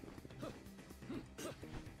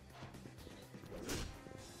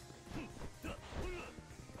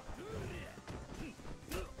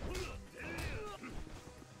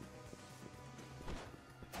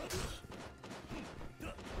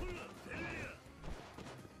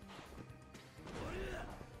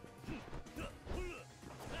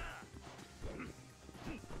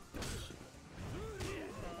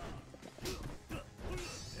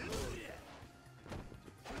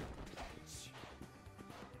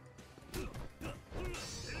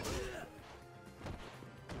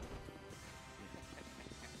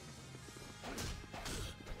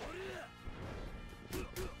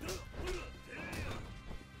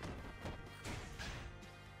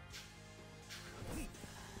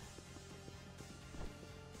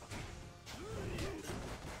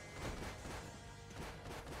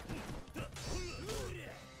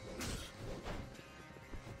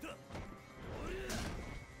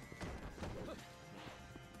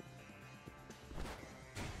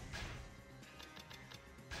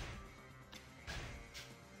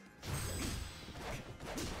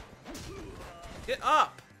 Get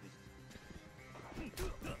up!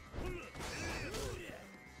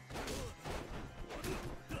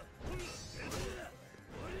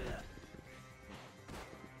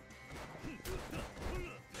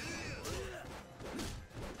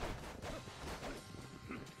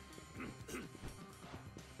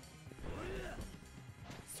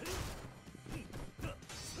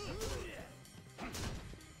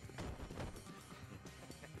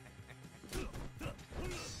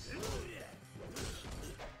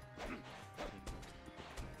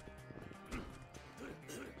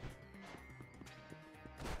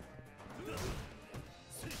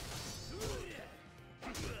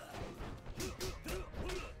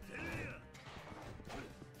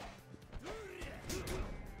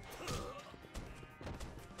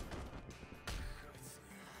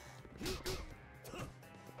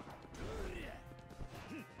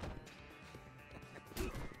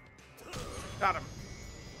 Got him.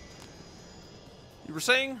 You were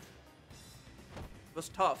saying? It was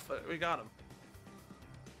tough, but we got him.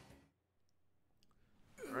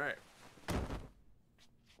 Alright.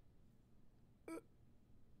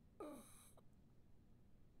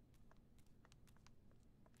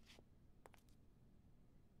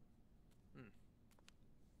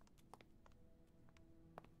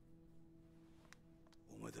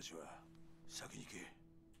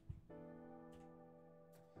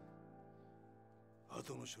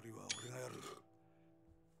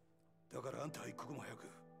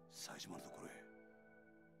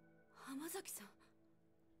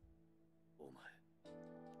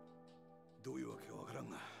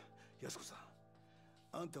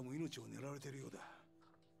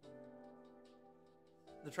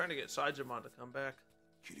 They're trying to get Saejima to come back.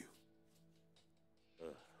 Kiryu. あ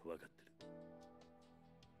あ、わかってる。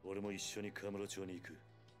俺も一緒にカムロ町に行く。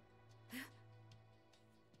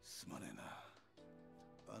すまねえな。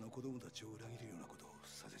あの子供たちを裏切るようなことを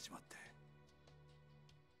させちまって。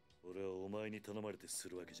俺はお前に頼まれてす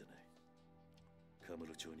るわけじゃない。カム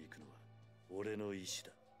ロ町に行くのは俺の意志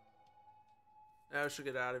だ。Now I should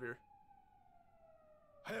get out of here.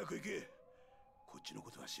 早く行け。こっちの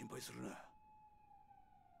ことは心配するな。あ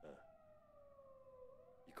あ。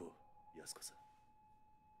行こう、安子さん。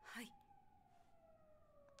はい。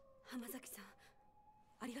浜崎さん、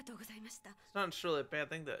ありがとうございました。It's not surely a bad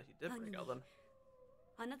thing that he did break out then.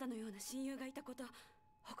 あなたのような親友がいたこと、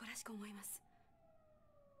誇らしく思います。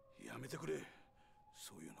やめてくれ、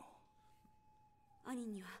そういうの。兄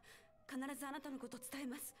には必ずあなたのこと伝え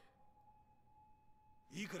ます。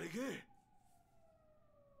いいから行け。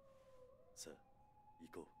さあ、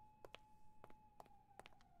行こう。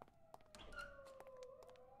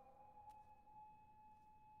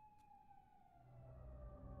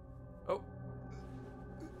Oh.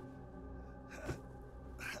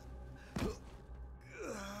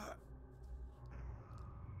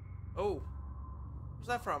 Oh. Where's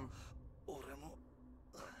that from? Oh.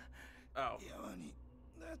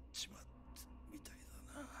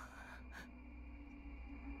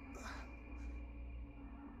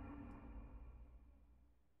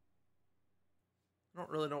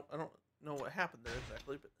 I don't know what happened there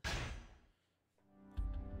exactly, but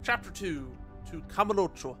Chapter 2 to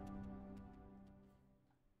Kamurocho.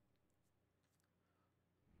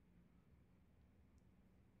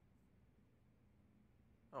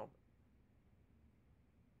 Oh.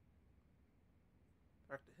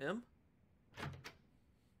 Back to him.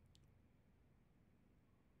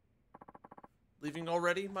 Leaving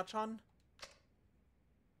already, Machan?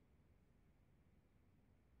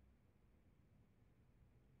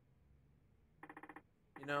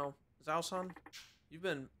 You know, Zhao-san, you've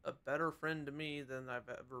been a better friend to me than I've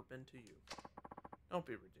ever been to you. Don't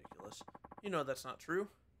be ridiculous. You know that's not true.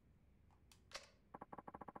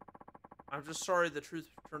 I'm just sorry the truth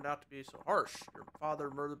turned out to be so harsh. Your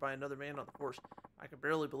father murdered by another man on the force. I can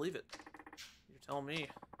barely believe it. You're telling me.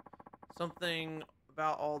 Something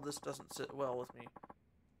about all this doesn't sit well with me.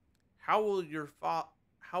 How will your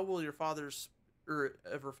father's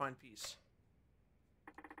ever find peace?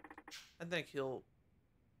 I think he'll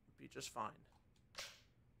be just fine.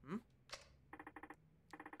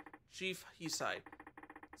 Chief Hisai,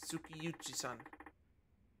 Tsukiyuchi-san.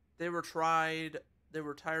 They were tired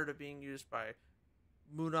of being used by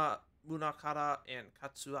Munakata and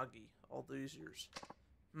Katsuagi all these years.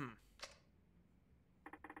 The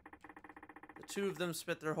two of them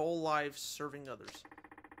spent their whole lives serving others,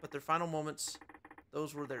 but their final moments,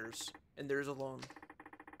 those were theirs, and theirs alone.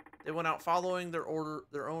 They went out following their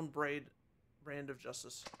own brand of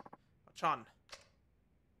justice. Chan.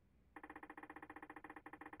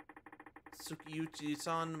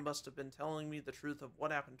 Tsukiyuchi-san must have been telling me the truth of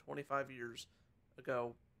what happened 25 years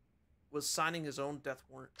ago, was signing his own death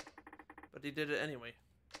warrant, but he did it anyway.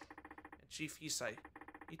 And Chief Hisai,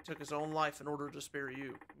 he took his own life in order to spare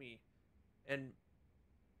you, me, and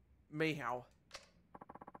Meihao.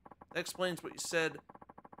 That explains what you said.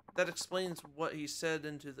 That explains what he said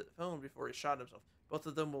into the phone before he shot himself. Both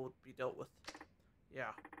of them will be dealt with.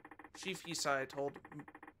 Yeah. Chief Hisai told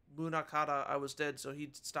Munakata I was dead, so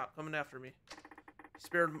he'd stop coming after me. He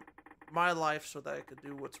spared my life so that I could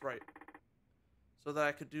do what's right. So that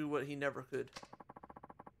I could do what he never could.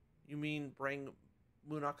 You mean bring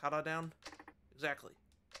Munakata down? Exactly.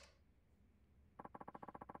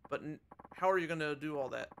 But how are you going to do all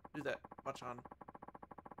that? Do that, Machan?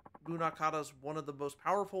 Munakata's one of the most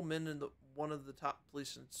powerful men in one of the top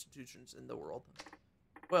police institutions in the world.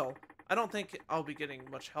 Well, I don't think I'll be getting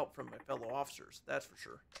much help from my fellow officers, that's for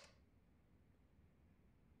sure.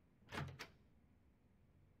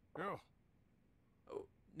 Yeah. Oh,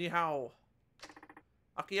 ni hao.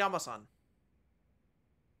 Akiyama-san.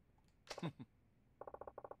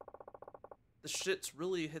 The shit's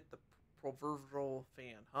really hit the proverbial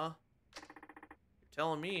fan, huh? You're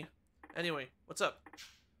telling me. Anyway, what's up?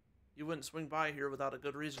 You wouldn't swing by here without a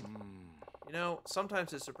good reason. You know,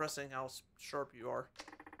 sometimes it's depressing how sharp you are.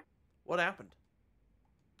 What happened?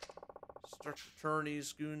 District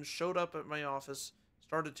attorney's goons showed up at my office,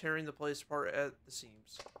 started tearing the place apart at the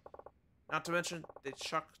seams. Not to mention, they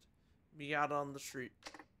chucked me out on the street.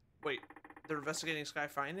 Wait, they're investigating Sky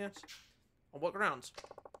Finance? On what grounds?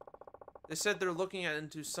 They said they're looking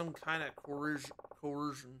into some kind of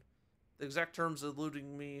coercion. The exact terms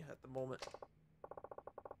eluding me at the moment.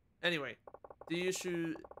 Anyway, the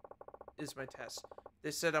issue is my test.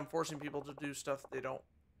 They said I'm forcing people to do stuff they don't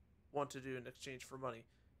want to do in exchange for money.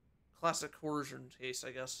 Classic coercion case,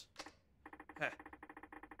 I guess. Heh.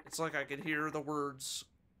 It's like I could hear the words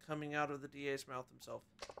coming out of the DA's mouth himself.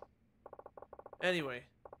 Anyway,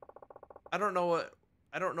 I don't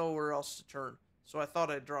know where else to turn, so I thought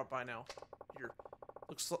I'd drop by now. Here.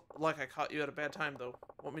 Looks like I caught you at a bad time, though.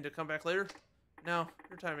 Want me to come back later? No,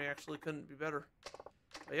 your timing actually couldn't be better.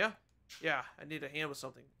 Oh, yeah? Yeah, I need a hand with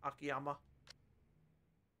something. Akiyama.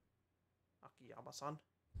 Akiyama-san.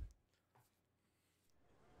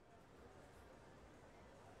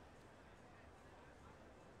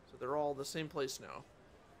 So they're all the same place now.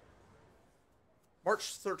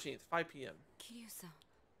 March 13th, 5 p.m. Kiryu-san.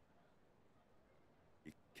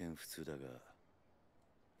 一見普通だが、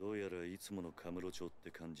どうやらいつものカムロ町っ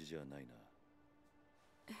て感じじゃないな。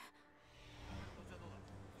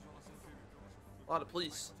A lot of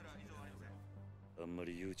police. あんま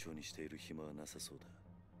り悠長にしている暇はなさそうだ。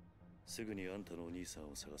すぐにあんたのお兄さんを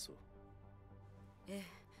探そう。え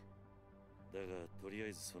え。だがとりあ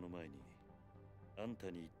えずその前にあんた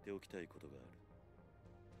に言っておきたいことがある。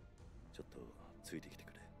ちょっとついてきてく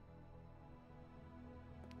れ。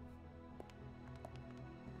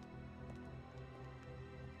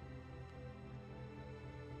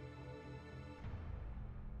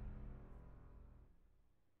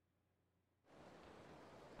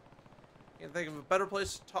Can't think of a better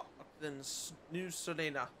place to talk than New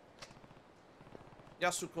Serena.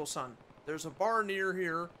 Yasuko-san, there's a bar near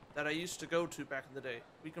here that I used to go to back in the day.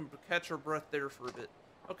 We can catch our breath there for a bit.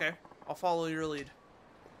 Okay, I'll follow your lead.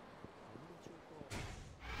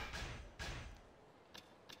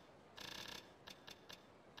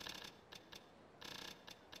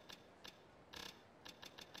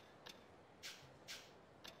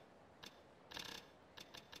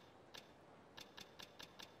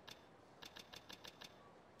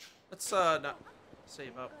 Let's not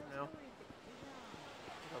save up for now.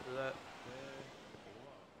 I'll do that.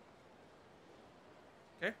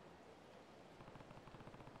 Okay.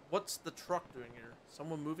 What's the truck doing here?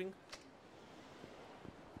 Someone moving?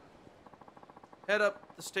 Head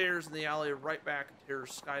up the stairs in the alley right back and tear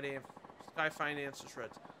Sky Finance to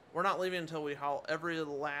shreds. We're not leaving until we haul every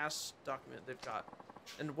last document they've got.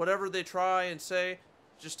 And whatever they try and say,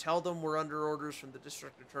 just tell them we're under orders from the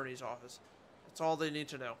district attorney's office. That's all they need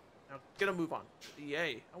to know. Now get a move on.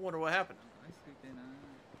 Yay. I wonder what happened.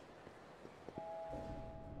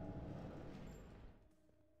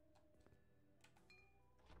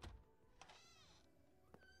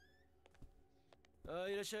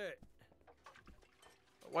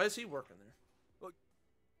 Why is he working there?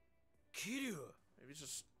 Kiryu. Maybe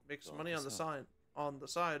just make some money on the side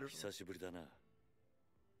or something.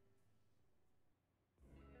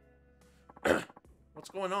 What's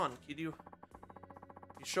going on, Kiryu?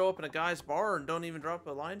 You show up in a guy's bar and don't even drop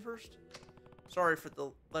a line first? Sorry for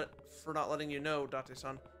not letting you know,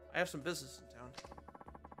 Date-san. I have some business in town.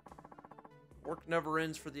 Work never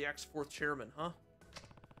ends for the ex-4th chairman, huh?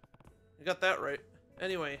 You got that right.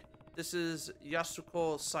 Anyway, this is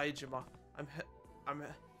Yasuko Saejima. I'm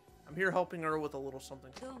here helping her with a little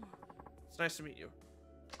something. It's nice to meet you.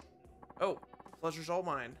 Oh, pleasure's all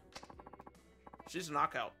mine. She's a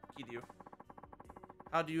knockout, Kiryu.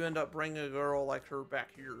 How do you end up bringing a girl like her back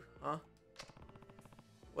here, huh?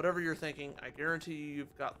 Whatever you're thinking, I guarantee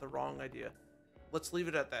you've got the wrong idea. Let's leave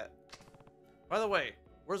it at that. By the way,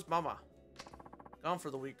 where's Mama? Gone for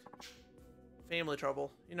the week. Family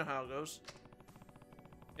trouble. You know how it goes.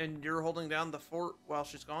 And you're holding down the fort while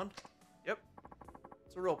she's gone? Yep.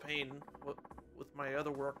 It's a real pain with my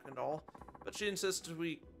other work and all, but she insists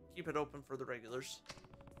we keep it open for the regulars.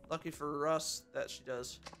 Lucky for us that she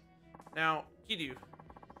does. Now, Kiryu,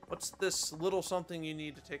 what's this little something you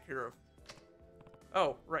need to take care of?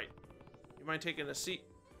 Oh, right. You mind taking a seat,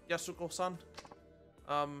 Yasuko-san?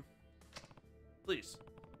 Please.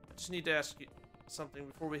 I just need to ask you something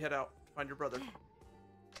before we head out to find your brother.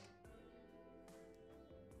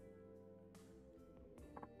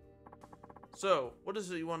 So, what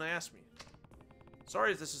is it you want to ask me?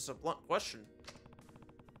 Sorry if this is a blunt question,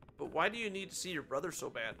 but why do you need to see your brother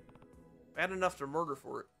so bad? Bad enough to murder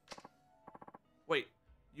for it. Wait,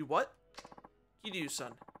 you what?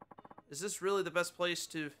 Kiryu-san, is this really the best place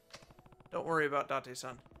to... Don't worry about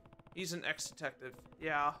Date-san. He's an ex-detective,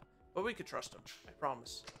 yeah, but we could trust him, I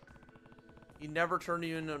promise. He never turned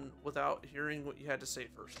you in without hearing what you had to say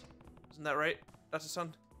first. Isn't that right,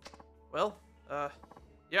 Date-san? Well,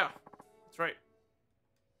 yeah, that's right.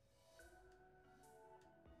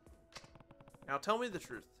 Now tell me the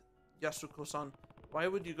truth, Yasuko-san. Why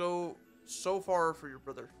would you go so far for your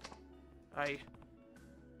brother?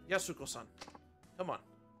 Yasuko-san, come on.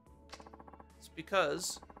 It's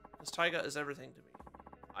because this Taiga is everything to me.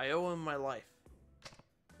 I owe him my life.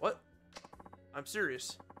 What? I'm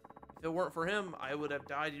serious. If it weren't for him, I would have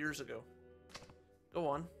died years ago. Go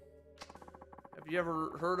on. Have you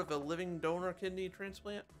ever heard of a living donor kidney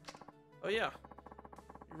transplant? Oh yeah.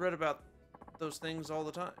 You read about those things all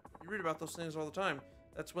the time. You read about those things all the time.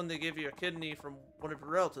 That's when they give you a kidney from one of your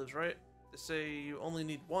relatives, right? They say you only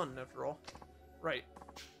need one, after all. Right.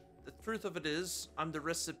 The truth of it is, I'm the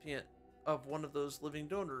recipient of one of those living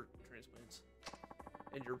donor transplants.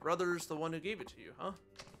 And your brother's the one who gave it to you, huh?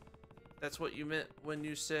 That's what you meant when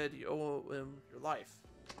you said you owe him your life.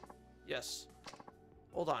 Yes.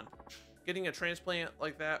 Hold on. Getting a transplant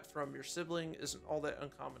like that from your sibling isn't all that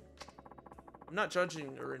uncommon. I'm not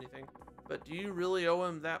judging or anything, but do you really owe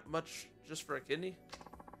him that much just for a kidney?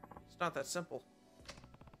 It's not that simple.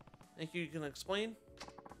 Think you can explain?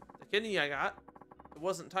 The kidney I got, It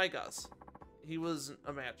wasn't Taiga's. He wasn't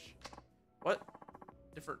a match. What?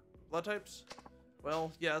 Different blood types?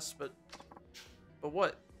 Well, yes, but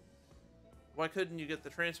what? Why couldn't you get the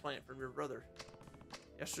transplant from your brother?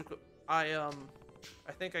 Yasuko, I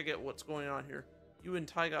think I get what's going on here. You and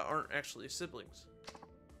Taiga aren't actually siblings.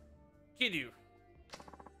 Kiryu.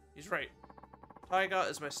 He's right. Taiga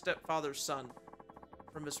is my stepfather's son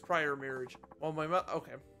from his prior marriage. While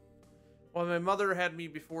my mother had me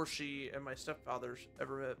before she and my stepfathers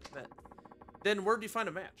ever met. Then where'd you find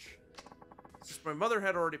a match? Since my mother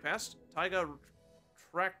had already passed, Taiga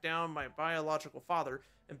tracked down my biological father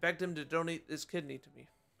and begged him to donate his kidney to me.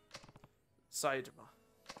 Saitama.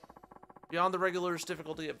 Beyond the regular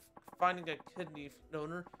difficulty of finding a kidney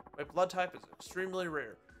donor, my blood type is extremely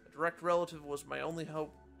rare. A direct relative was my only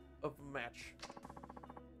hope of a match.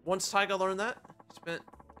 Once Taiga learned that, he spent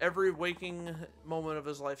every waking moment of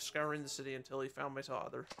his life scouring the city until he found my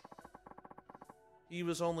father. He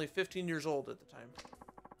was only 15 years old at the time.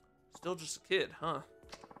 Still just a kid, huh?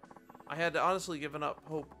 I had honestly given up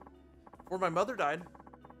hope. Before my mother died,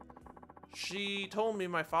 she told me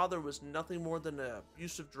my father was nothing more than an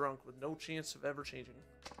abusive drunk with no chance of ever changing.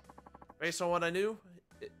 Based on what I knew,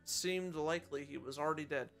 it seemed likely he was already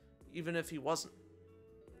dead, even if he wasn't.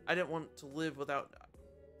 I didn't want to live without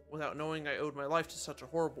knowing I owed my life to such a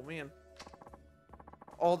horrible man.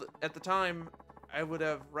 At the time, I would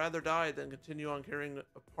have rather died than continue on carrying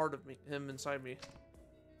a part of him inside me.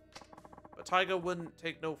 But Taiga wouldn't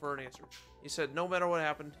take no for an answer. He said no matter what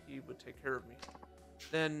happened, he would take care of me.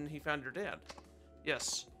 Then he found your dad.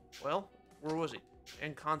 Yes. Well, where was he?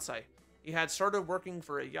 In Kansai. He had started working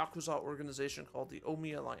for a Yakuza organization called the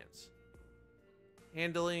Omi Alliance.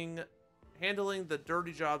 Handling the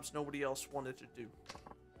dirty jobs nobody else wanted to do.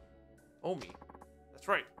 Omi. That's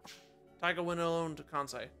right. Taiga went alone to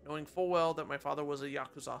Kansai, knowing full well that my father was a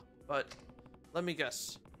Yakuza, but let me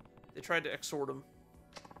guess. They tried to extort him.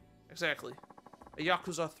 Exactly. A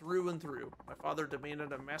Yakuza through and through. My father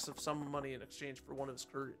demanded a massive sum of money in exchange for one of his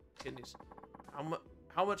kidneys.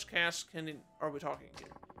 How much cash are we talking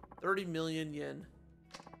here? 30 million yen.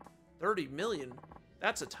 30 million?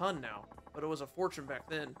 That's a ton now, but it was a fortune back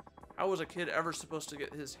then. How was a kid ever supposed to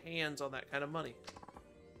get his hands on that kind of money?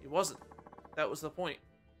 He wasn't. That was the point.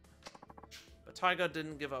 But Taiga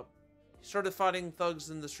didn't give up. He started fighting thugs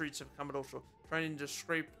in the streets of Kamurocho, trying to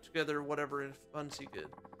scrape together whatever funds he could.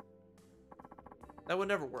 That would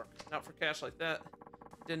never work. Not for cash like that.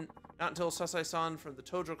 Not until Sasai-san from the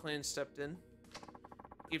Tojo clan stepped in.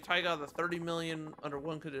 He gave Taiga the 30 million under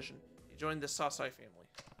one condition. He joined the Sasai family.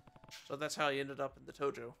 So that's how he ended up in the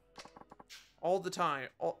Tojo. All that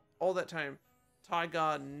time,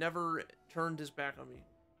 Taiga never turned his back on me.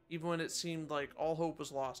 Even when it seemed like all hope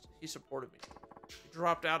was lost, he supported me. He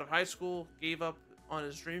dropped out of high school, gave up on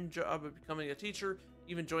his dream job of becoming a teacher,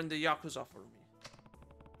 even joined the Yakuza for me.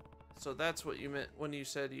 So that's what you meant when you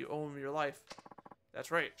said you owe him your life.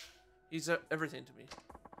 That's right. He's everything to me.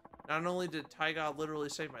 Not only did Taiga literally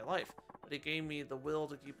save my life, but he gave me the will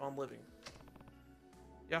to keep on living.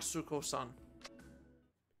 Yasuko-san.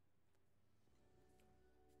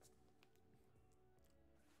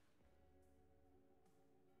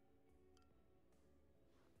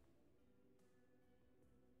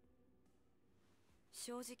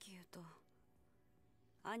正直言うと、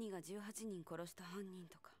兄が18人殺した犯人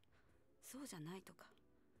とか、そうじゃないとか、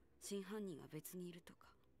真犯人が別にいるとか、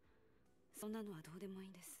そんなのはどうでもいい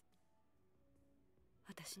んです。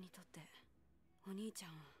私にとってお兄ちゃん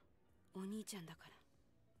はお兄ちゃんだか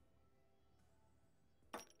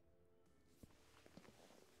ら。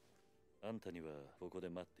あんたにはここで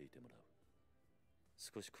待っていてもらう。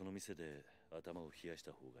少しこの店で頭を冷やし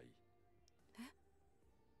た方がいい。え？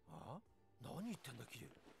あ？何言ってんだキリュ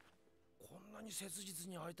ウ。こんなに切実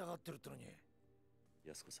に会いたがってるってのに。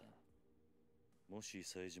安子さん、もし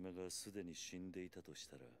冴島がすでに死んでいたとし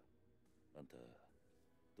たら、あんた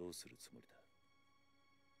どうするつもりだ？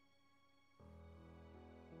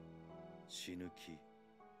死ぬ気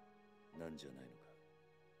なんじゃないのか？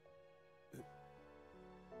え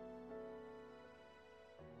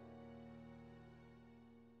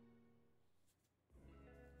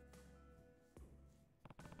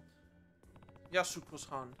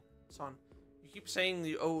？Yasuko-san, you keep saying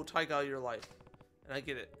you owe Taiga your life, and I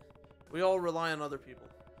get it. We all rely on other people.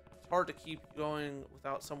 It's hard to keep going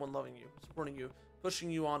without someone loving you, supporting you, pushing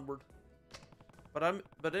you onward.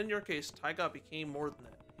 But in your case, Taiga became more than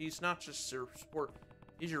that. He's not just your support,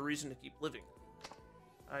 he's your reason to keep living.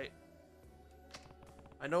 I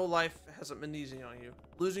know life hasn't been easy on you.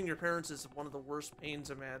 Losing your parents is one of the worst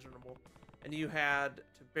pains imaginable, and you had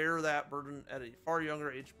to bear that burden at a far younger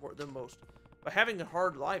age more than most. But having a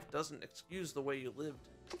hard life doesn't excuse the way you lived.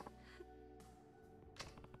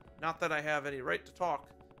 Not that I have any right to talk.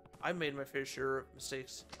 I've made my fair share of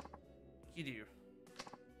mistakes. Kiryu.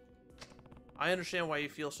 I understand why you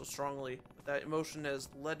feel so strongly, but that emotion has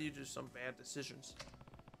led you to some bad decisions.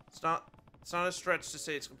 It's not a stretch to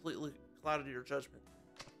say it's completely clouded your judgment.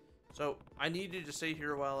 So, I need you to stay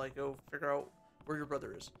here while I go figure out where your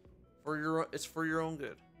brother is. It's for your own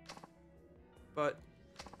good. But,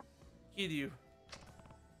 Kiryu,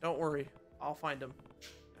 don't worry. I'll find him.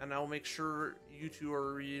 And I'll make sure you two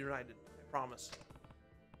are reunited. I promise.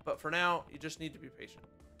 But for now, you just need to be patient.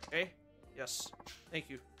 Okay? Yes. Thank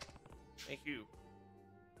you. Thank you.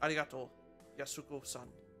 Arigato, Yasuko-san.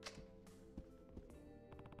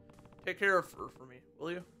 Take care of her for me,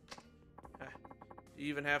 will you? Do you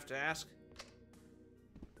even have to ask?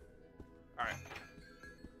 Alright.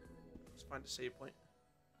 Let's find a save point.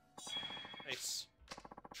 Nice.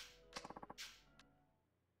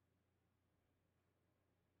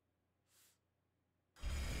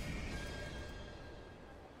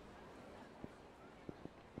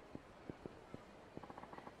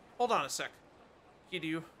 Hold on a sec.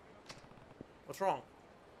 Kiryu. What's wrong?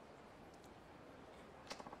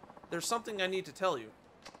 There's something I need to tell you.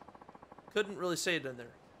 Couldn't really say it in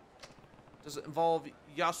there. Does it involve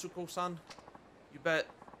Yasuko-san? You bet.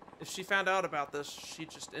 If she found out about this, she'd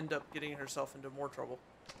just end up getting herself into more trouble.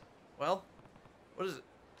 Well? What is it?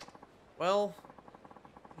 Well,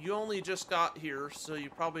 you only just got here, so you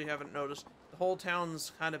probably haven't noticed. The whole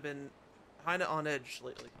town's kind of on edge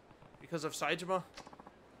lately. Because of Saejima?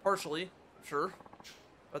 Partially, sure.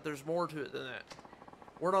 But there's more to it than that.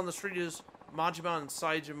 Word on the street is Majima and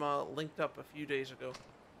Saejima linked up a few days ago.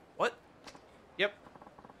 What? Yep.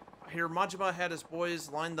 I hear Majima had his boys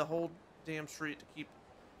line the whole damn street to keep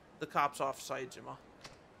the cops off Saejima.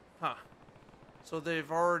 Huh. So they've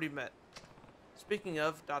already met. Speaking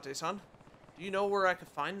of, Date-san, do you know where I could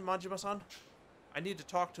find Majima-san? I need to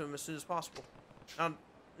talk to him as soon as possible. Now,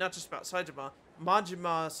 not just about Saejima.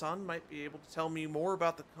 Majima-san might be able to tell me more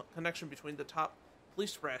about the connection between the top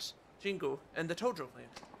police brass, Jingo, and the Tojo clan.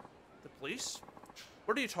 The police?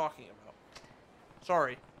 What are you talking about?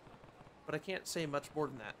 Sorry, but I can't say much more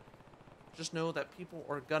than that. Just know that people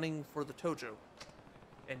are gunning for the Tojo.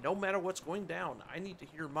 And no matter what's going down, I need to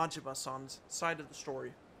hear Majima-san's side of the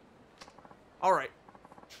story. Alright.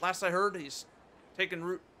 Last I heard, he's taken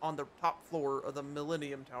root on the top floor of the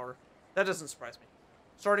Millennium Tower. That doesn't surprise me.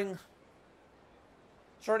 Starting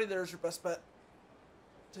there's your best bet.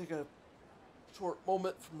 Take a short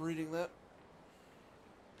moment from reading that.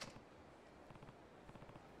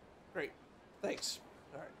 Great. Thanks.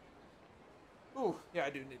 Alright. Ooh, yeah,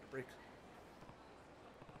 I do need a break.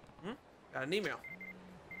 Got an email.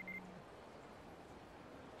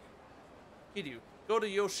 Kiryu, go to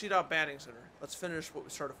Yoshida Batting Center. Let's finish what we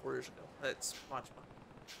started 4 years ago. That's Majima.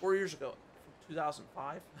 4 years ago. From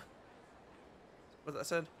 2005? What that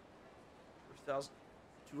said?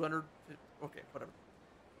 200? Okay, whatever.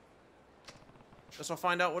 Guess I'll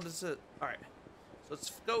find out what is it. Alright. So let's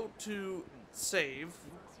go to save.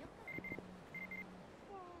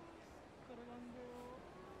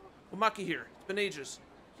 Umaki here. It's been ages.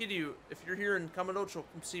 Kiryu, if you're here in Kamadocho,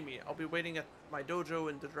 come see me. I'll be waiting at my dojo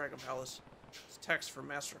in the Dragon Palace. It's a text from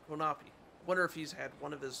Master Konapi. I wonder if he's had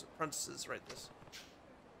one of his apprentices write this.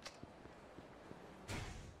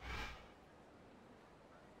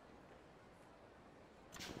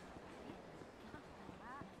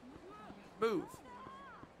 Move.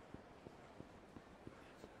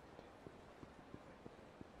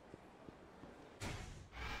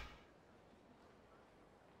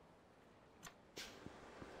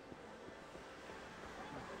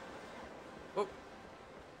 Oh.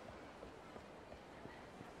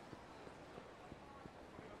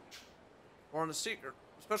 We're on a secret.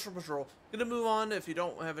 Special patrol. Gonna move on if you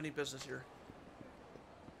don't have any business here.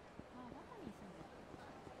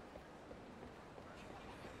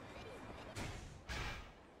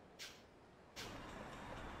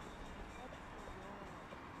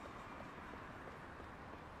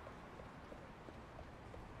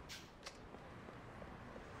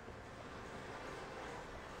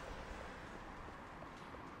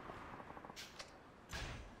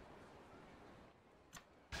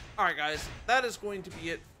 Alright guys, that is going to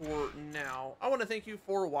be it for now. I want to thank you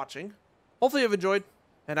for watching. Hopefully you've enjoyed,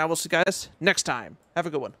 and I will see you guys next time. Have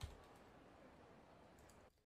a good one.